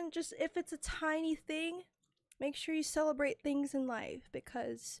 Even just if it's a tiny thing, make sure you celebrate things in life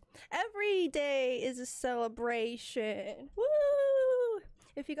because every day is a celebration. Woo!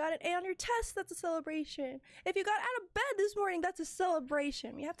 If you got an A on your test, that's a celebration. If you got out of bed this morning, that's a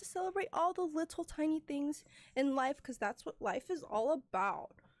celebration. We have to celebrate all the little tiny things in life because that's what life is all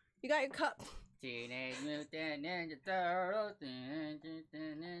about. You got your cup. Teenage Mutant Ninja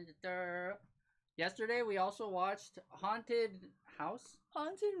Turtles. Yesterday we also watched Haunted House.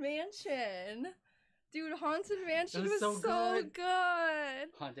 Haunted Mansion. Dude, Haunted Mansion was was so so good. good.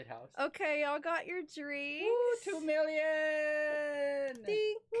 Haunted House. Okay, y'all got your drinks. Woo, 2 million!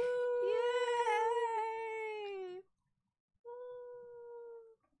 Dink. Woo. Yay.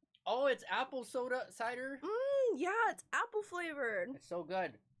 Oh, it's apple soda cider. Yeah, it's apple flavored. It's so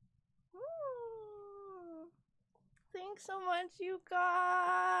good. Thanks so much, you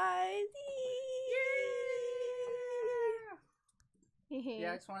guys.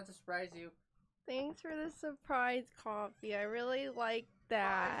 Yeah, I just wanted to surprise you. Thanks for the surprise coffee. I really like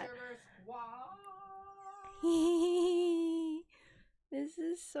that. Wow. This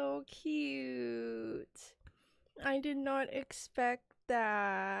is so cute. I did not expect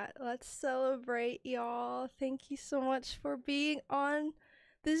that. Let's celebrate, y'all. Thank you so much for being on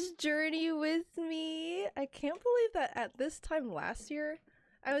this journey with me. I can't believe that at this time last year,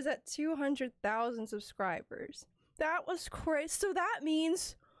 I was at 200,000 subscribers. That was crazy. So that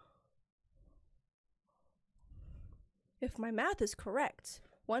means, if my math is correct,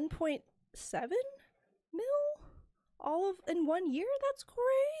 1.7 mil? All of in 1 year? That's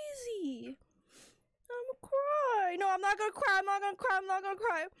crazy. I'm gonna cry. No, I'm not gonna cry. I'm not gonna cry. I'm not gonna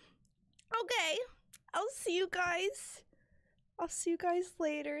cry. Okay. I'll see you guys. I'll see you guys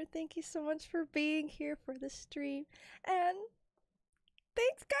later. Thank you so much for being here for the stream. And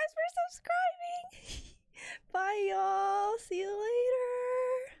thanks guys for subscribing. Bye y'all. See you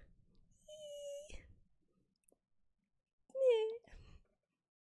later.